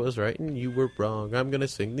song. I was right and you were wrong. I'm going to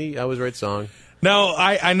sing the I was right song. Now,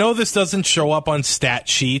 I know this doesn't show up on stat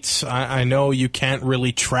sheets. I know you can't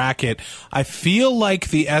really track it. I feel like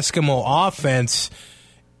the Eskimo offense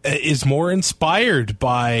is more inspired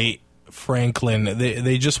by Franklin.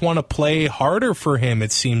 They just want to play harder for him,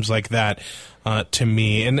 it seems like that to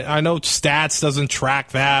me. And I know stats doesn't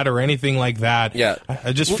track that or anything like that. Yeah.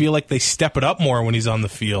 I just feel like they step it up more when he's on the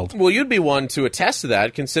field. Well, you'd be one to attest to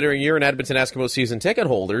that, considering you're an Edmonton Eskimos season ticket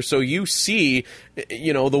holder, so you see,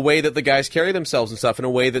 the way that the guys carry themselves and stuff in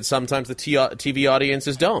a way that sometimes the TV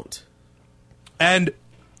audiences don't. And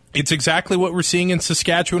it's exactly what we're seeing in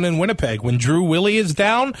Saskatchewan and Winnipeg. When Drew Willie is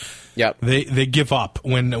down, yep, they give up.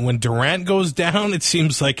 When Durant goes down, it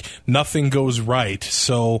seems like nothing goes right.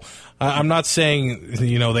 So I'm not saying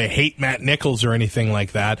they hate Matt Nichols or anything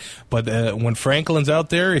like that, but when Franklin's out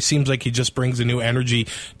there, it seems like he just brings a new energy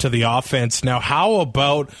to the offense. Now, how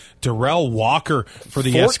about Darrell Walker for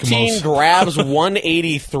the 14 Eskimos? 14 grabs,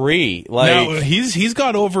 183. Now he's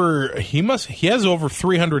got he has over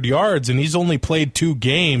 300 yards, and he's only played 2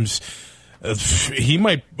 games. He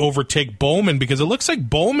might overtake Bowman because it looks like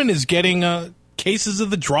Bowman is getting cases of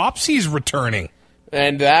the drops he's returning.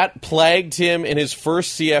 And that plagued him in his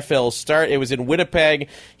first CFL start. It was in Winnipeg.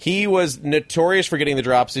 He was notorious for getting the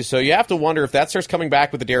dropsies, so you have to wonder if that starts coming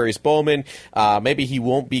back with the Darius Bowman. Maybe he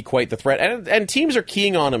won't be quite the threat. And teams are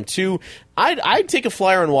keying on him, too. I'd take a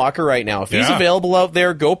flyer on Walker right now. If he's available out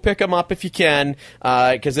there, go pick him up if you can,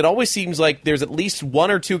 because it always seems like there's at least 1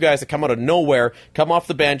 or 2 guys that come out of nowhere, come off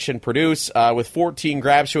the bench and produce. With 14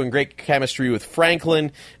 grabs, showing great chemistry with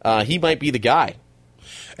Franklin, he might be the guy.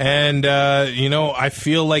 And, I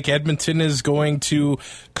feel like Edmonton is going to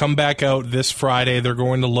come back out this Friday. They're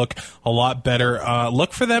going to look a lot better.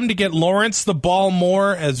 Look for them to get Lawrence the ball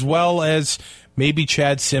more, as well as maybe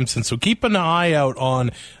Chad Simpson. So keep an eye out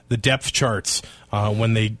on the depth charts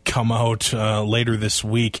when they come out later this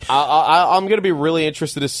week. I'm going to be really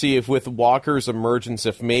interested to see if with Walker's emergence,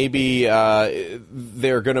 if maybe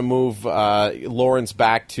they're going to move Lawrence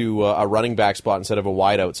back to a running back spot instead of a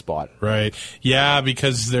wideout spot. Right. Yeah,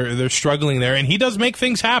 because they're struggling there, and he does make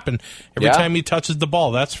things happen every time he touches the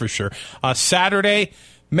ball, that's for sure. Saturday,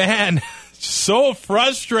 man, so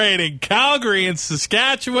frustrating. Calgary and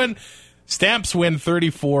Saskatchewan. Stamps win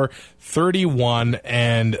 34-31,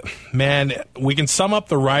 and, man, we can sum up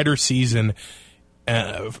the Rider season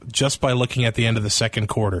just by looking at the end of the second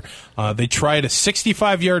quarter. They tried a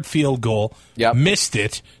 65-yard field goal, missed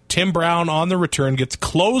it. Tim Brown on the return gets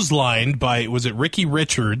clotheslined by, was it Ricky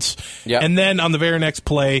Richards? Yep. And then on the very next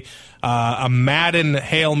play, a Madden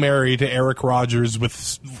Hail Mary to Eric Rogers with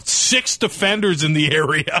 6 defenders in the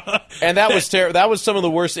area. And that was terrible. That was some of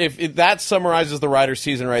the worst. If that summarizes the Riders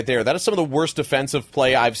season right there, that is some of the worst defensive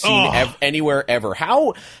play I've seen anywhere ever.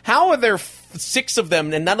 How are there 6 of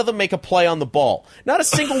them and none of them make a play on the ball? Not a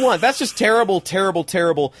single one. That's just terrible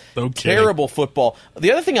terrible football.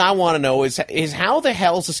 The other thing I want to know is how the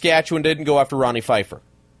hell Saskatchewan didn't go after Ronnie Pfeiffer.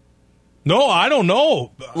 No, I don't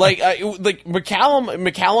know. Like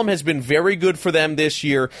McCallum has been very good for them this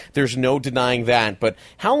year. There's no denying that. But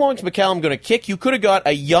how long is McCallum going to kick? You could have got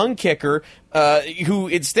a young kicker who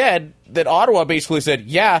instead, that Ottawa basically said,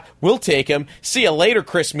 yeah, we'll take him. See you later,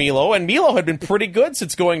 Chris Milo. And Milo had been pretty good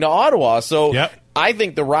since going to Ottawa. So I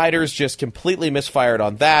think the Riders just completely misfired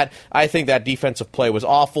on that. I think that defensive play was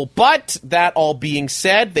awful. But that all being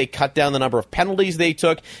said, they cut down the number of penalties they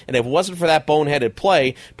took. And if it wasn't for that boneheaded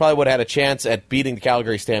play, probably would have had a chance at beating the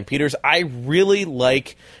Calgary Stampeders. I really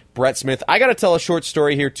like Brett Smith. I got to tell a short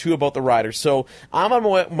story here, too, about the Riders. So I'm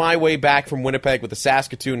on my way back from Winnipeg with the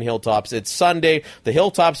Saskatoon Hilltops. It's Sunday. The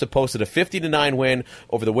Hilltops have posted a 50-9 win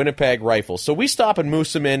over the Winnipeg Rifles. So we stop in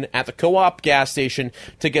Moosomin at the Co-op gas station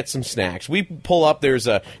to get some snacks. We pull up. There's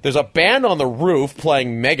a band on the roof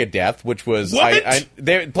playing Megadeth, which was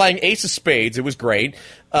they're playing Ace of Spades. It was great.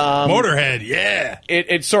 Motorhead, yeah.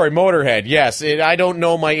 Motorhead, yes. I don't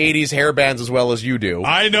know my 80s hair bands as well as you do.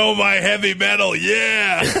 I know my heavy metal,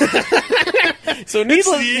 yeah. So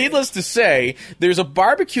needless to say, there's a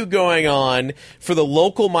barbecue going on for the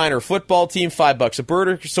local minor football team, $5 a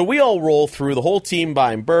burger. So we all roll through, the whole team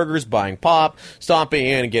buying burgers, buying pop, stomping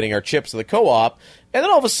in and getting our chips at the Co-op. And then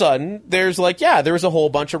all of a sudden, there's there was a whole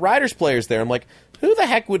bunch of Riders players there. I'm like, who the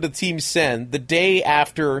heck would the team send the day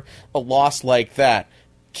after a loss like that?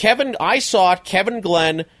 I saw Kevin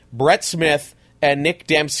Glenn, Brett Smith, and Nick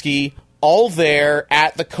Dembski all there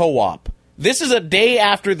at the Co-op. This is a day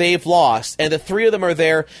after they've lost, and the 3 of them are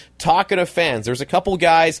there talking to fans. There's a couple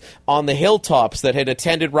guys on the Hilltops that had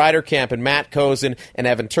attended Rider Camp, and Matt Cozen and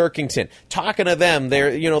Evan Turkington. Talking to them,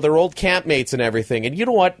 they're old campmates and everything. And you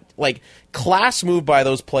know what? Like, class move by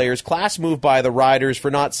those players, class move by the Riders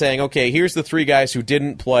for not saying, okay, here's the 3 guys who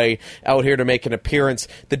didn't play out here to make an appearance.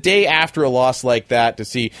 The day after a loss like that, to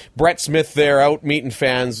see Brett Smith there out meeting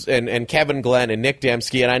fans, and Kevin Glenn and Nick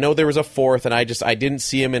Dembski, and I know there was a 4th, and I didn't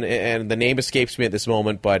see him, and the name escapes me at this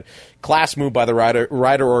moment, but class move by the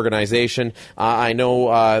Rider organization. I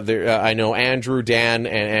know Andrew, Dan,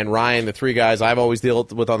 and Ryan, the 3 guys I've always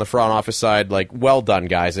dealt with on the front office side. Like, well done,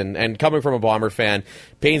 guys. And coming from a Bomber fan,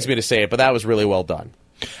 pains me to say it, but that was really well done.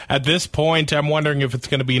 At this point, I'm wondering if it's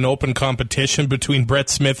going to be an open competition between Brett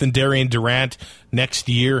Smith and Darian Durant next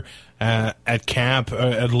year at camp,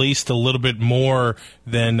 at least a little bit more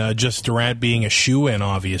than just Durant being a shoe-in,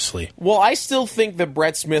 obviously. Well, I still think that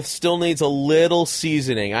Brett Smith still needs a little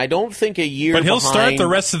seasoning. I don't think a year But he'll start the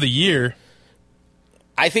rest of the year.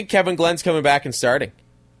 I think Kevin Glenn's coming back and starting.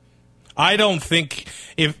 I don't think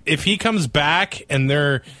if he comes back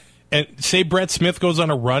and say Brett Smith goes on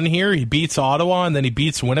a run here, he beats Ottawa and then he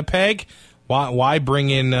beats Winnipeg, why bring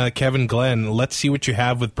in Kevin Glenn? Let's see what you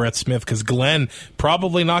have with Brett Smith, because Glenn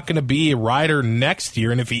probably not going to be a rider next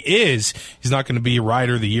year, and if he is, he's not going to be a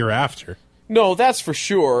rider the year after. No, that's for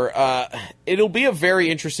sure. It'll be a very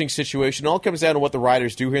interesting situation. It all comes down to what the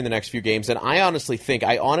Riders do here in the next few games, and I honestly think,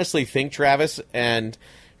 Travis, and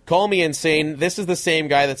call me insane, this is the same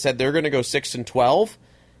guy that said they're going to go 6-12.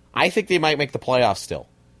 I think they might make the playoffs still.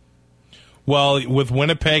 Well, with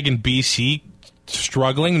Winnipeg and BC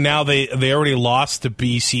struggling, now they already lost to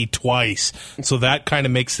BC twice, so that kind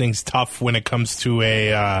of makes things tough when it comes to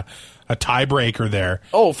a tiebreaker there.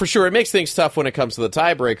 Oh, for sure, it makes things tough when it comes to the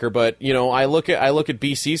tiebreaker. But I look at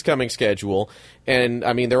BC's coming schedule, and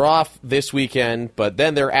I mean they're off this weekend, but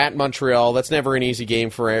then they're at Montreal. That's never an easy game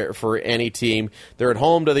for any team. They're at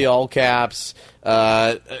home to the All Caps.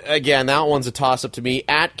 Again, that one's a toss-up to me.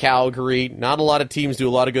 At Calgary, not a lot of teams do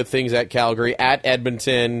a lot of good things at Calgary. At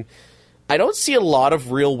Edmonton, I don't see a lot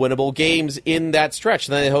of real winnable games in that stretch.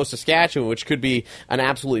 And then they host Saskatchewan, which could be an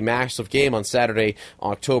absolutely massive game on Saturday,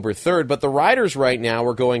 October 3rd. But the Riders right now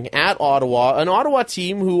are going at Ottawa, an Ottawa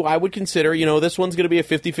team who I would consider, this one's going to be a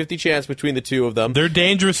 50-50 chance between the two of them. They're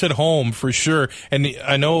dangerous at home, for sure. And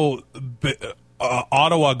I know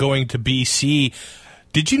Ottawa going to BC.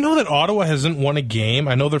 Did you know that Ottawa hasn't won a game?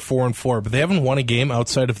 I know they're 4-4, but they haven't won a game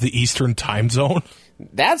outside of the Eastern time zone.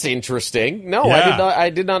 That's interesting. No, Yeah. I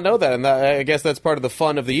did not know that, and I guess that's part of the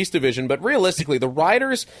fun of the East Division. But realistically, the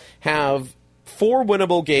Riders have 4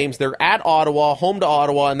 winnable games. They're at Ottawa, home to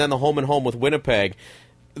Ottawa, and then the home and home with Winnipeg.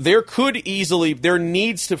 For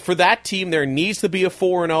that team, there needs to be a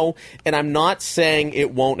 4-0, and I'm not saying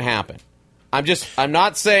it won't happen. I'm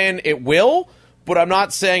not saying it will, but I'm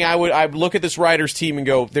not saying I look at this Riders team and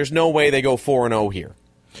go, there's no way they go 4-0 here.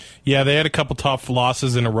 Yeah, they had a couple tough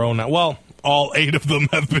losses in a row now. Well, all 8 of them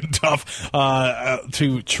have been tough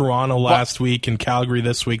to Toronto last week and Calgary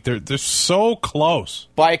this week. They're so close.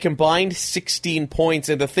 By a combined 16 points.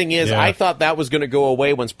 And the thing is, I thought that was going to go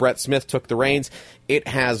away once Brett Smith took the reins. It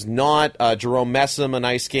has not. Jerome Messam, a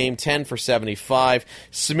nice game, 10 for 75.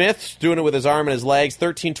 Smith's doing it with his arm and his legs,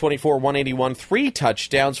 13, 24, 181, 3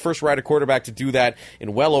 touchdowns. First Rider quarterback to do that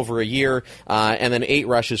in well over a year. And then 8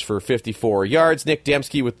 rushes for 54 yards. Nick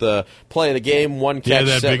Dembski with the play of the game, 1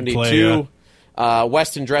 catch, 72. Play,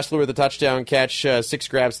 Weston Dressler with a touchdown catch, 6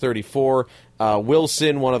 grabs, 34.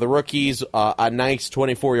 Wilson, one of the rookies, a nice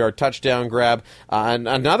 24-yard touchdown grab. And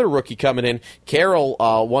another rookie coming in, Carroll,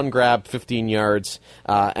 1 grab, 15 yards,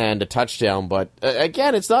 and a touchdown. But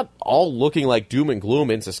again, it's not all looking like doom and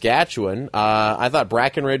gloom in Saskatchewan. I thought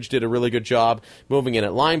Brackenridge did a really good job moving in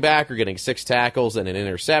at linebacker, getting 6 tackles and an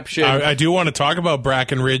interception. I do want to talk about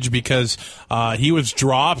Brackenridge because he was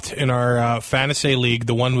dropped in our FantasEH league,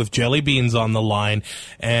 the one with Jelly Beans on the line,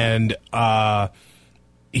 and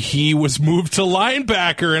he was moved to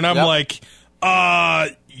linebacker, and I'm like,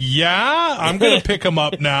 yeah, I'm going to pick him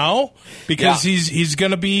up now because he's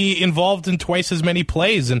going to be involved in twice as many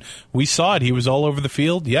plays, and we saw it. He was all over the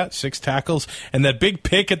field. 6 tackles, and that big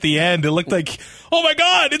pick at the end, it looked like, oh my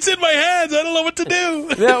God, it's in my hands. I don't know what to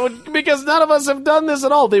do. Yeah, because none of us have done this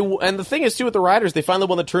at all. And the thing is, too, with the Riders, they finally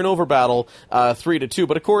won the turnover battle 3-2.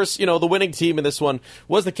 But, of course, the winning team in this one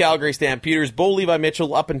was the Calgary Stampeders. Bo Levi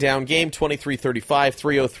Mitchell, up and down game, 23-35,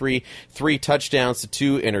 303, 3 touchdowns to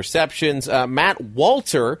 2 interceptions. Matt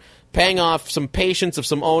Walter paying off some patience of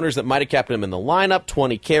some owners that might have kept him in the lineup.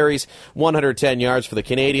 20 carries, 110 yards for the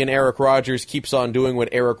Canadian. Eric Rogers keeps on doing what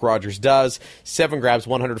Eric Rogers does. 7 grabs,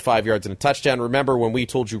 105 yards and a touchdown. Remember when we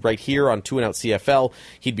told you right here on Out CFL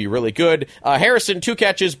he'd be really good. Harrison, 2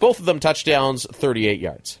 catches, both of them touchdowns, 38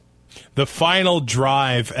 yards. The final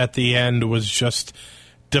drive at the end was just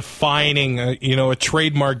defining, a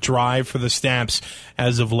trademark drive for the Stamps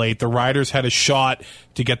as of late. The Riders had a shot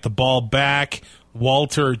to get the ball back.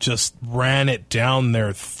 Walter just ran it down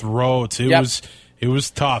their throats. It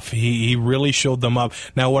was tough. He really showed them up.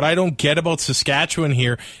 Now, what I don't get about Saskatchewan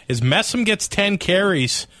here is Messam gets 10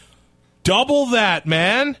 carries. Double that,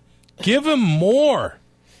 man. Give him more.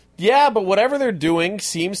 Yeah, but whatever they're doing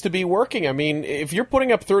seems to be working. I mean, if you're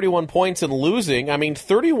putting up 31 points and losing,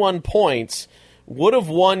 31 points would have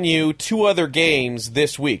won you 2 other games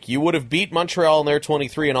this week. You would have beat Montreal in their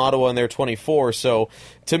 23 and Ottawa in their 24. So,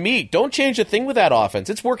 to me, don't change a thing with that offense.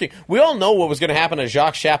 It's working. We all know what was going to happen to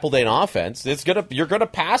Jacques Chapeldain offense. You're going to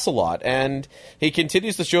pass a lot, and he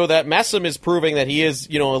continues to show that. Messam is proving that he is,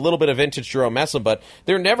 a little bit of vintage Jerome Messam, but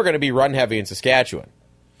they're never going to be run heavy in Saskatchewan.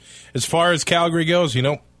 As far as Calgary goes,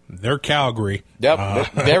 they're Calgary.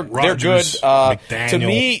 Yep, they're good.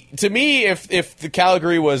 To me, if the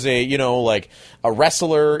Calgary was a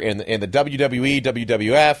wrestler in the WWE,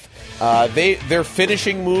 WWF, their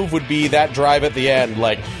finishing move would be that drive at the end.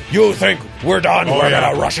 Like, you think we're done? We're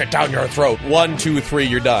gonna rush it down your throat. 1, 2, 3,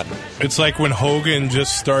 you're done. It's like when Hogan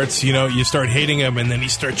just starts, you start hitting him, and then he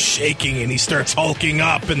starts shaking, and he starts hulking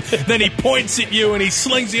up, and then he points at you, and he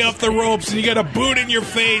slings you off the ropes, and you got a boot in your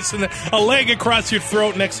face, and a leg across your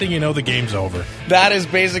throat. Next thing you know, the game's over. That is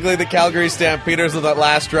basically the Calgary Stampeders of that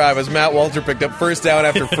last drive, as Matt Walter picked up first down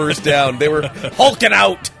after first down. They were hulking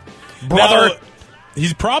out, brother. Now,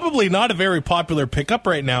 he's probably not a very popular pickup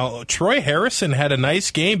right now. Troy Harrison had a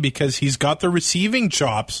nice game because he's got the receiving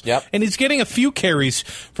chops, and he's getting a few carries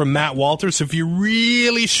from Matt Walters. So if you're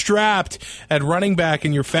really strapped at running back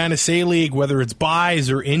in your FantasEH league, whether it's buys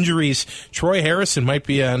or injuries, Troy Harrison might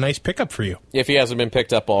be a nice pickup for you. If he hasn't been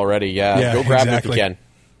picked up already, go grab him if you can.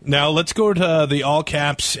 Now, let's go to the All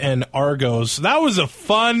Caps and Argos. That was a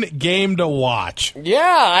fun game to watch. Yeah,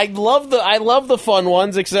 I love the fun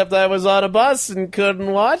ones, except I was on a bus and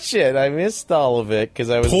couldn't watch it. I missed all of it because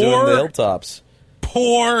I was doing the Hilltops.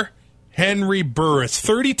 Poor Henry Burris,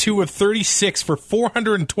 32 of 36 for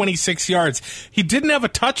 426 yards. He didn't have a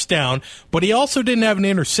touchdown, but he also didn't have an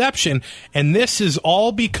interception, and this is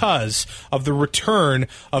all because of the return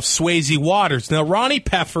of Swayze Waters. Now, Ronnie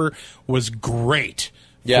Peffer was great.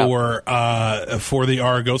 For the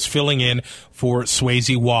Argos, filling in for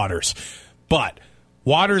Swayze Waters. But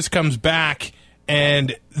Waters comes back,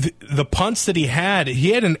 and the punts that he had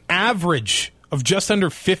an average of just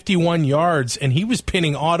under 51 yards, and he was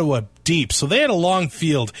pinning Ottawa deep. So they had a long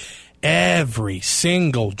field every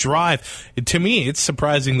single drive. To me, it's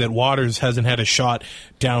surprising that Waters hasn't had a shot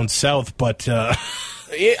down south, but...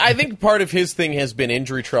 I think part of his thing has been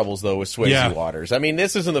injury troubles, though, with Swayze Waters. I mean,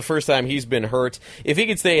 this isn't the first time he's been hurt. If he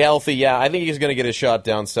could stay healthy, I think he's going to get a shot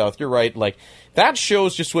down south. You're right. That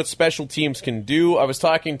shows just what special teams can do. I was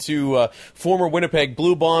talking to former Winnipeg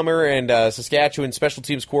Blue Bomber and Saskatchewan special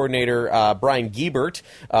teams coordinator Brian Giebert,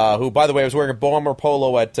 who, by the way, I was wearing a Bomber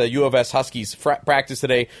polo at U of S Huskies practice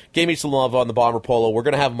today. Gave me some love on the Bomber polo. We're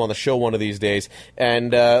going to have him on the show one of these days.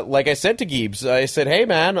 And like I said to Giebs, I said, hey,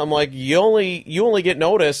 man, I'm like, you only get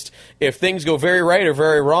noticed if things go very right or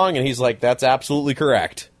very wrong. And he's like, that's absolutely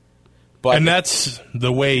correct. And that's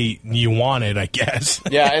the way you want it, I guess.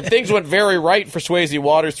 And things went very right for Swayze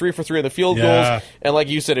Waters, 3 for 3 on the field goals. And like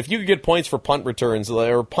you said, if you could get points for punt returns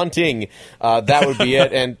or punting, that would be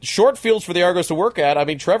it. And short fields for the Argos to work at. I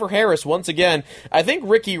mean, Trevor Harris, once again, I think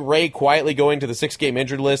Ricky Ray quietly going to the 6-game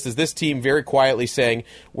injured list is this team very quietly saying,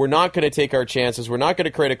 we're not going to take our chances. We're not going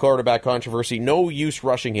to create a quarterback controversy. No use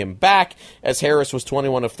rushing him back, as Harris was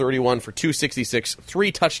 21 of 31 for 266,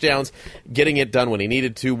 3 touchdowns, getting it done when he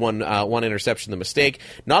needed to, one interception, the mistake.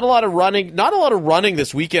 Not a lot of running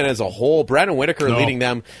this weekend as a whole. Brandon Whitaker leading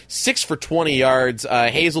them 6 for 20 yards.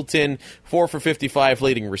 Hazelton 4 for 55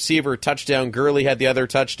 leading receiver, touchdown. Gurley had the other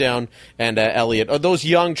touchdown, and Elliott. Those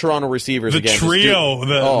young Toronto receivers the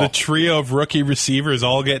trio of rookie receivers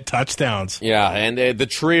all get touchdowns. Yeah, and the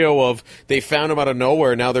trio of they found him out of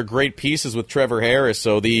nowhere. Now they're great pieces with Trevor Harris.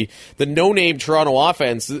 So the no-name Toronto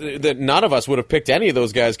offense, that none of us would have picked any of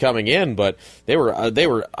those guys coming in, but they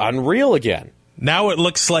were unreal again. Now it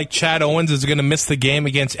looks like Chad Owens is going to miss the game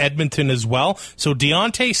against Edmonton as well. So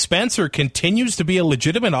Deontay Spencer continues to be a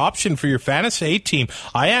legitimate option for your FantasEH team.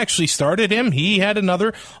 I actually started him. He had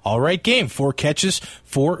another all right game. 4 catches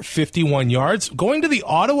for 51 yards. Going to the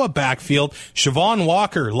Ottawa backfield, Siobhan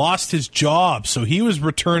Walker lost his job, so he was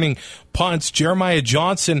returning punts. Jeremiah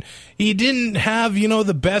Johnson, he didn't have,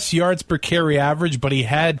 the best yards per carry average, but he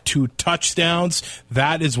had 2 touchdowns.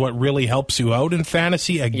 That is what really helps you out in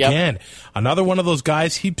fantasy. Again, another one of those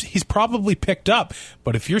guys he's probably picked up,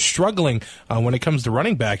 but if you're struggling when it comes to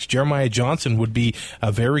running backs, Jeremiah Johnson would be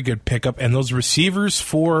a very good pickup, and those receivers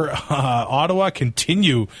for Ottawa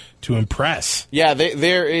continue to impress. Yeah,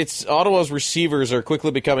 it's Ottawa's receivers are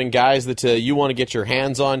quickly becoming guys that you want to get your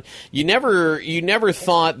hands on. You never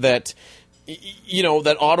thought that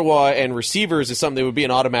that Ottawa and receivers is something that would be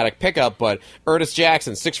an automatic pickup, but Ernest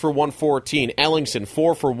Jackson, 6 for 114, Ellingson,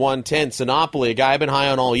 4 for 110, Sinopoli, a guy I've been high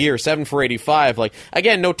on all year, 7 for 85. Like,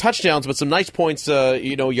 again, no touchdowns, but some nice points,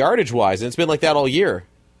 yardage-wise, and it's been like that all year.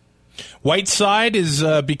 Whiteside is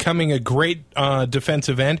becoming a great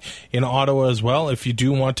defensive end in Ottawa as well, if you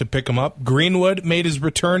do want to pick him up. Greenwood made his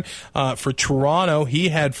return for Toronto. He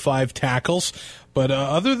had 5 tackles. But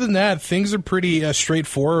other than that, things are pretty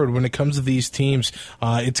straightforward when it comes to these teams.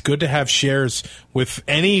 It's good to have shares with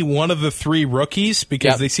any one of the 3 rookies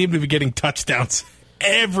because they seem to be getting touchdowns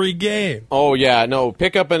every game. Oh, yeah. No,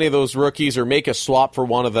 pick up any of those rookies or make a swap for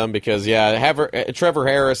one of them because, Trevor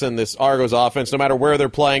Harris and this Argos offense, no matter where they're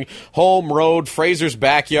playing, home, road, Fraser's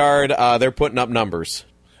backyard, they're putting up numbers.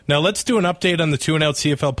 Now, let's do an update on the Out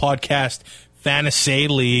CFL Podcast FantasEH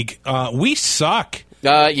League. We suck.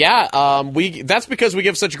 That's because we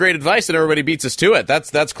give such great advice that everybody beats us to it.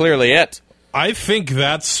 That's clearly it. I think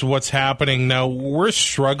that's what's happening now. We're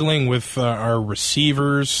struggling with our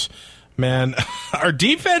receivers. Man, our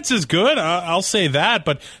defense is good. I'll say that.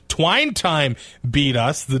 But Twine Time beat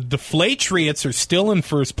us. The Deflatriots are still in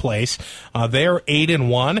first place. They're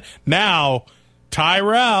 8-1. Now,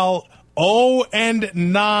 Tyrell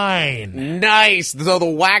 0-9. Nice. So the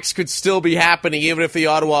wax could still be happening even if the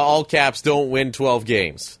Ottawa All Caps don't win 12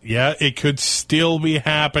 games. Yeah, it could still be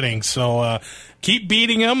happening. So keep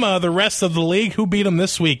beating them. The rest of the league, who beat them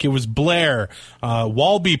this week? It was Blair.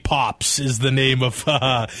 Walby Pops is the name of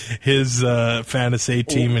his FantasEH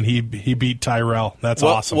team, and he beat Tyrell. That's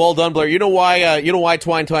awesome. Well done, Blair. You know why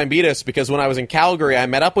Twine Twine beat us? Because when I was in Calgary, I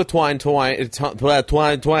met up with Twine Twine. Try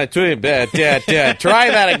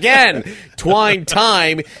that again. Twine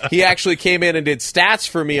Time. He actually came in and did stats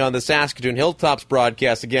for me on the Saskatoon Hilltops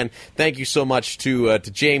broadcast. Again, thank you so much to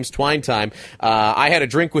James Twine Time. I had a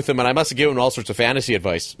drink with him, and I must have given him all sorts of fantasy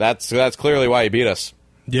advice. That's clearly why he beat us.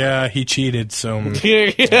 Yeah, he cheated. So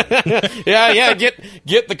yeah.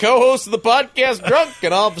 Get the co-host of the podcast drunk,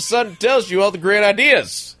 and all of a sudden tells you all the great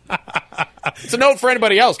ideas. It's a note for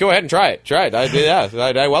anybody else. Go ahead and try it.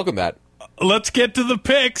 I welcome that. Let's get to the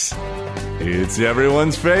picks. It's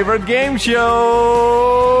everyone's favorite game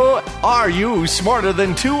show. Are you smarter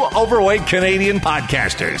than 2 overweight Canadian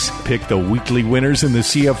podcasters? Pick the weekly winners in the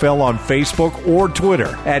CFL on Facebook or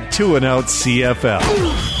Twitter at 2&Out CFL.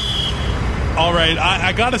 All right,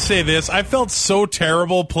 I got to say this. I felt so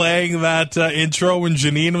terrible playing that intro when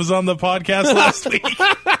Janine was on the podcast last week.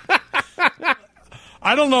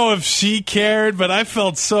 I don't know if she cared, but I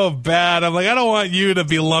felt so bad. I'm like, I don't want you to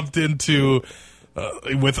be lumped into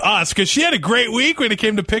with us, because she had a great week when it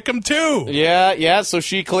came to Pick'em too. Yeah, so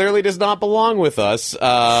she clearly does not belong with us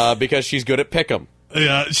because she's good at Pick'em.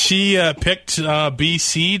 She picked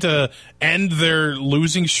BC to end their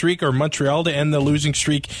losing streak, or Montreal to end the losing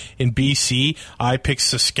streak in BC. I picked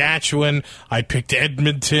Saskatchewan. I picked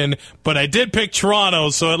Edmonton, but I did pick Toronto,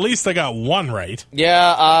 so at least I got one right.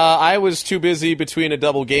 Yeah, I was too busy between a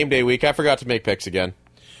double game day week. I forgot to make picks again.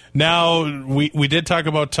 Now, we did talk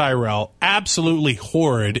about Tyrell. Absolutely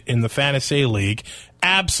horrid in the FantasEH League.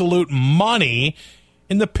 Absolute money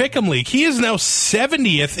in the Pick'em League. He is now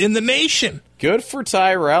 70th in the nation. Good for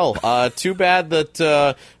Tyrell. Too bad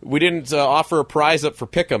that we didn't offer a prize up for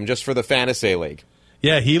Pick'em, just for the FantasEH League.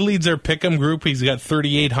 Yeah, he leads our Pick'em group. He's got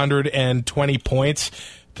 3,820 points.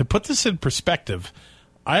 To put this in perspective,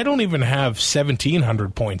 I don't even have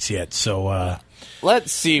 1,700 points yet, so...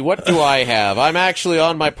 Let's see, what do I have? I'm actually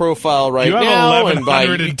on my profile right now. You have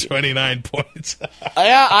 1,129 points.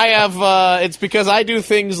 Yeah, I have, it's because I do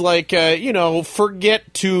things like,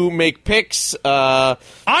 forget to make picks.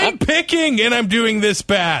 I'm picking, and I'm doing this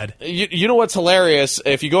bad. You know what's hilarious?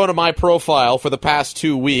 If you go to my profile for the past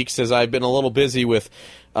 2 weeks, as I've been a little busy with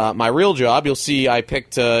my real job, you'll see I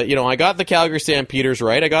picked, I got the Calgary Stampeders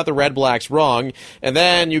right, I got the Red Blacks wrong, and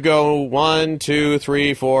then you go 1, 2,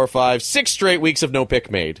 3, 4, 5, 6 straight weeks of no pick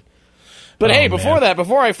made. But Oh, hey, before man. that,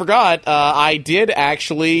 before I forgot, I did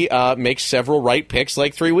actually make several right picks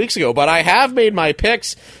like 3 weeks ago. But I have made my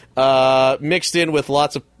picks mixed in with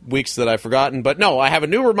lots of weeks that I've forgotten. But no, I have a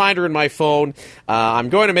new reminder in my phone. I'm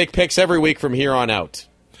going to make picks every week from here on out.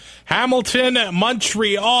 Hamilton,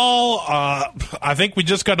 Montreal. I think we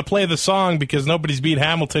just got to play the song because nobody's beat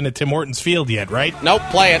Hamilton at Tim Hortons Field yet, right? Nope,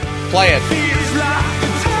 play it. Play it.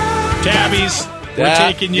 Tabbies, we're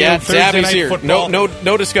taking you Thursday Zabby's night here. football.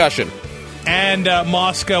 No discussion. And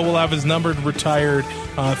Moscow will have his numbered retired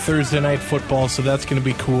Thursday night football, so that's going to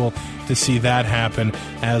be cool to see that happen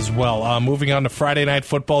as well. Moving on to Friday night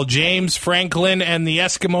football, James Franklin and the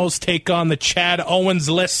Eskimos take on the Chad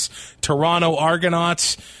Owens-less Toronto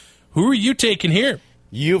Argonauts. Who are you taking here?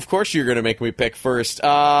 Of course, you're going to make me pick first.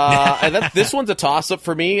 And this one's a toss-up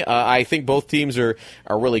for me. I think both teams are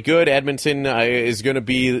really good. Edmonton is going to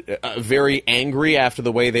be very angry after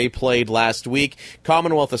the way they played last week.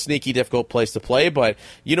 Commonwealth, a sneaky, difficult place to play. But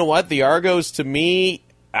you know what? The Argos, to me,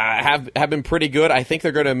 have been pretty good. I think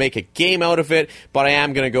they're going to make a game out of it. But I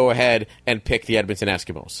am going to go ahead and pick the Edmonton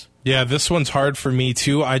Eskimos. Yeah, this one's hard for me,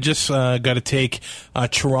 too. I just got to take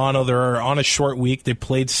Toronto. They're on a short week. They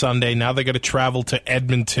played Sunday. Now they got to travel to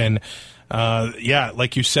Edmonton.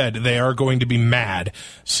 Like you said, they are going to be mad.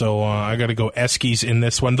 So I got to go Eskies in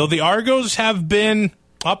this one. Though the Argos have been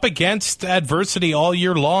up against adversity all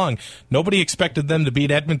year long. Nobody expected them to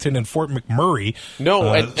beat Edmonton and Fort McMurray.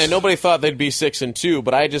 No, and nobody thought they'd be 6-2,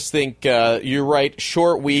 but I just think you're right.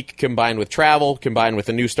 Short week combined with travel, combined with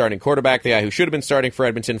a new starting quarterback, the guy who should have been starting for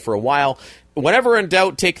Edmonton for a while. Whenever in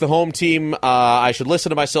doubt, take the home team. I should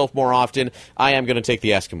listen to myself more often. I am going to take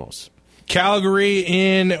the Eskimos. Calgary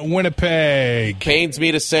in Winnipeg. Pains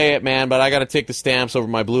me to say it, man, but I got to take the Stamps over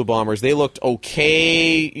my Blue Bombers. They looked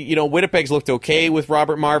okay. You know, Winnipeg's looked okay with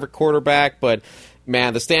Robert Marv at quarterback, but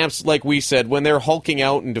man, the Stamps, like we said, when they're hulking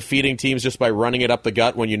out and defeating teams just by running it up the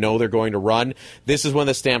gut when you know they're going to run, this is when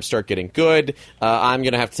the Stamps start getting good. I'm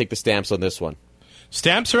going to have to take the Stamps on this one.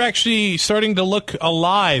 Stamps are actually starting to look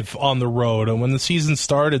alive on the road, and when the season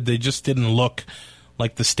started, they just didn't look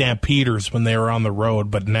like the Stampeders when they were on the road,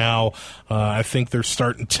 but now I think they're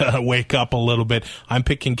starting to wake up a little bit. I'm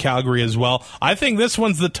picking Calgary as well. I think this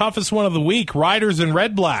one's the toughest one of the week, Riders and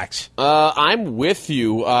Red Blacks. I'm with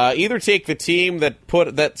you. Either take the team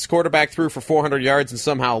that's quarterback threw for 400 yards and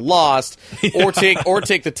somehow lost, or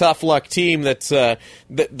take the tough luck team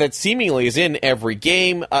that seemingly is in every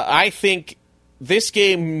game. I think this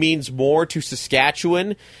game means more to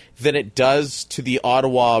Saskatchewan than it does to the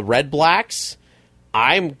Ottawa Red Blacks.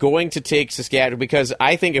 I'm going to take Saskatchewan because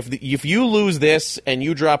I think if you lose this and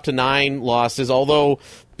you drop to 9 losses, although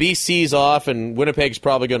BC's off and Winnipeg's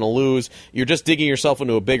probably going to lose, you're just digging yourself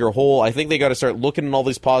into a bigger hole. I think they got to start looking at all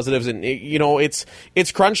these positives, and it's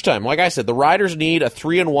crunch time. Like I said, the Riders need a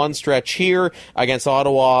 3-1 stretch here against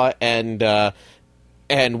Ottawa and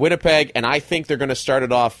Winnipeg, and I think they're going to start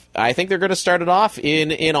it off. I think they're going to start it off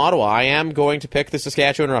in Ottawa. I am going to pick the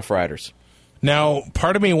Saskatchewan Roughriders. Now,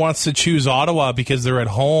 part of me wants to choose Ottawa because they're at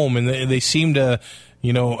home and they seem to,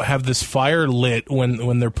 have this fire lit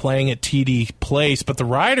when they're playing at TD Place. But the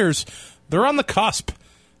Riders, they're on the cusp.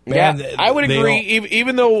 Man, yeah, I would agree,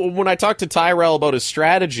 even though when I talk to Tyrell about his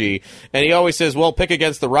strategy, and he always says, well, pick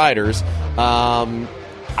against the Riders, I'm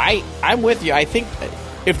with you. I think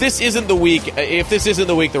if this isn't the week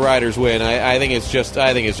the Riders win, I think it's just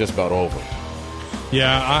about over.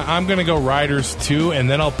 Yeah, I'm going to go Riders too, and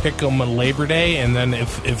then I'll pick them on Labor Day, and then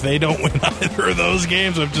if they don't win either of those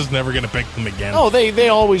games, I'm just never going to pick them again. Oh, they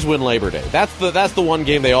always win Labor Day. That's the one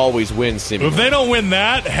game they always win, seemingly. If they don't win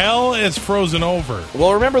that, hell is frozen over.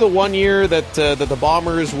 Well, remember the one year that the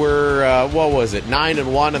Bombers were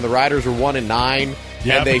 9-1, and the Riders were 1-9,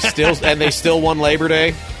 yep. and they still won Labor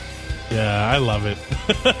Day. Yeah, I love it.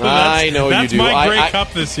 I know you do. That's my Grey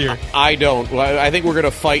Cup this year. I don't. I think we're going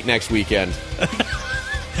to fight next weekend.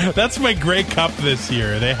 That's my Grey Cup this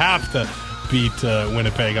year. They have to beat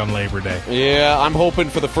Winnipeg on Labor Day. Yeah, I'm hoping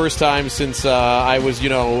for the first time since I was,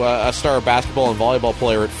 a star basketball and volleyball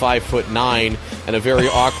player at 5'9" and a very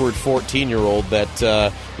awkward 14-year-old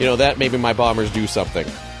that maybe my Bombers do something.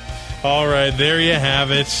 All right, there you have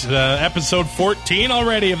it. Episode 14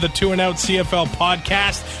 already of the 2 and Out CFL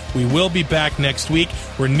podcast. We will be back next week.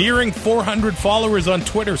 We're nearing 400 followers on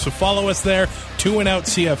Twitter, so follow us there, 2 and Out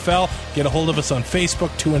CFL. Get a hold of us on Facebook,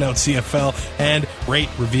 2 and Out CFL, and rate,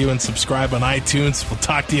 review, and subscribe on iTunes. We'll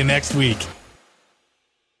talk to you next week.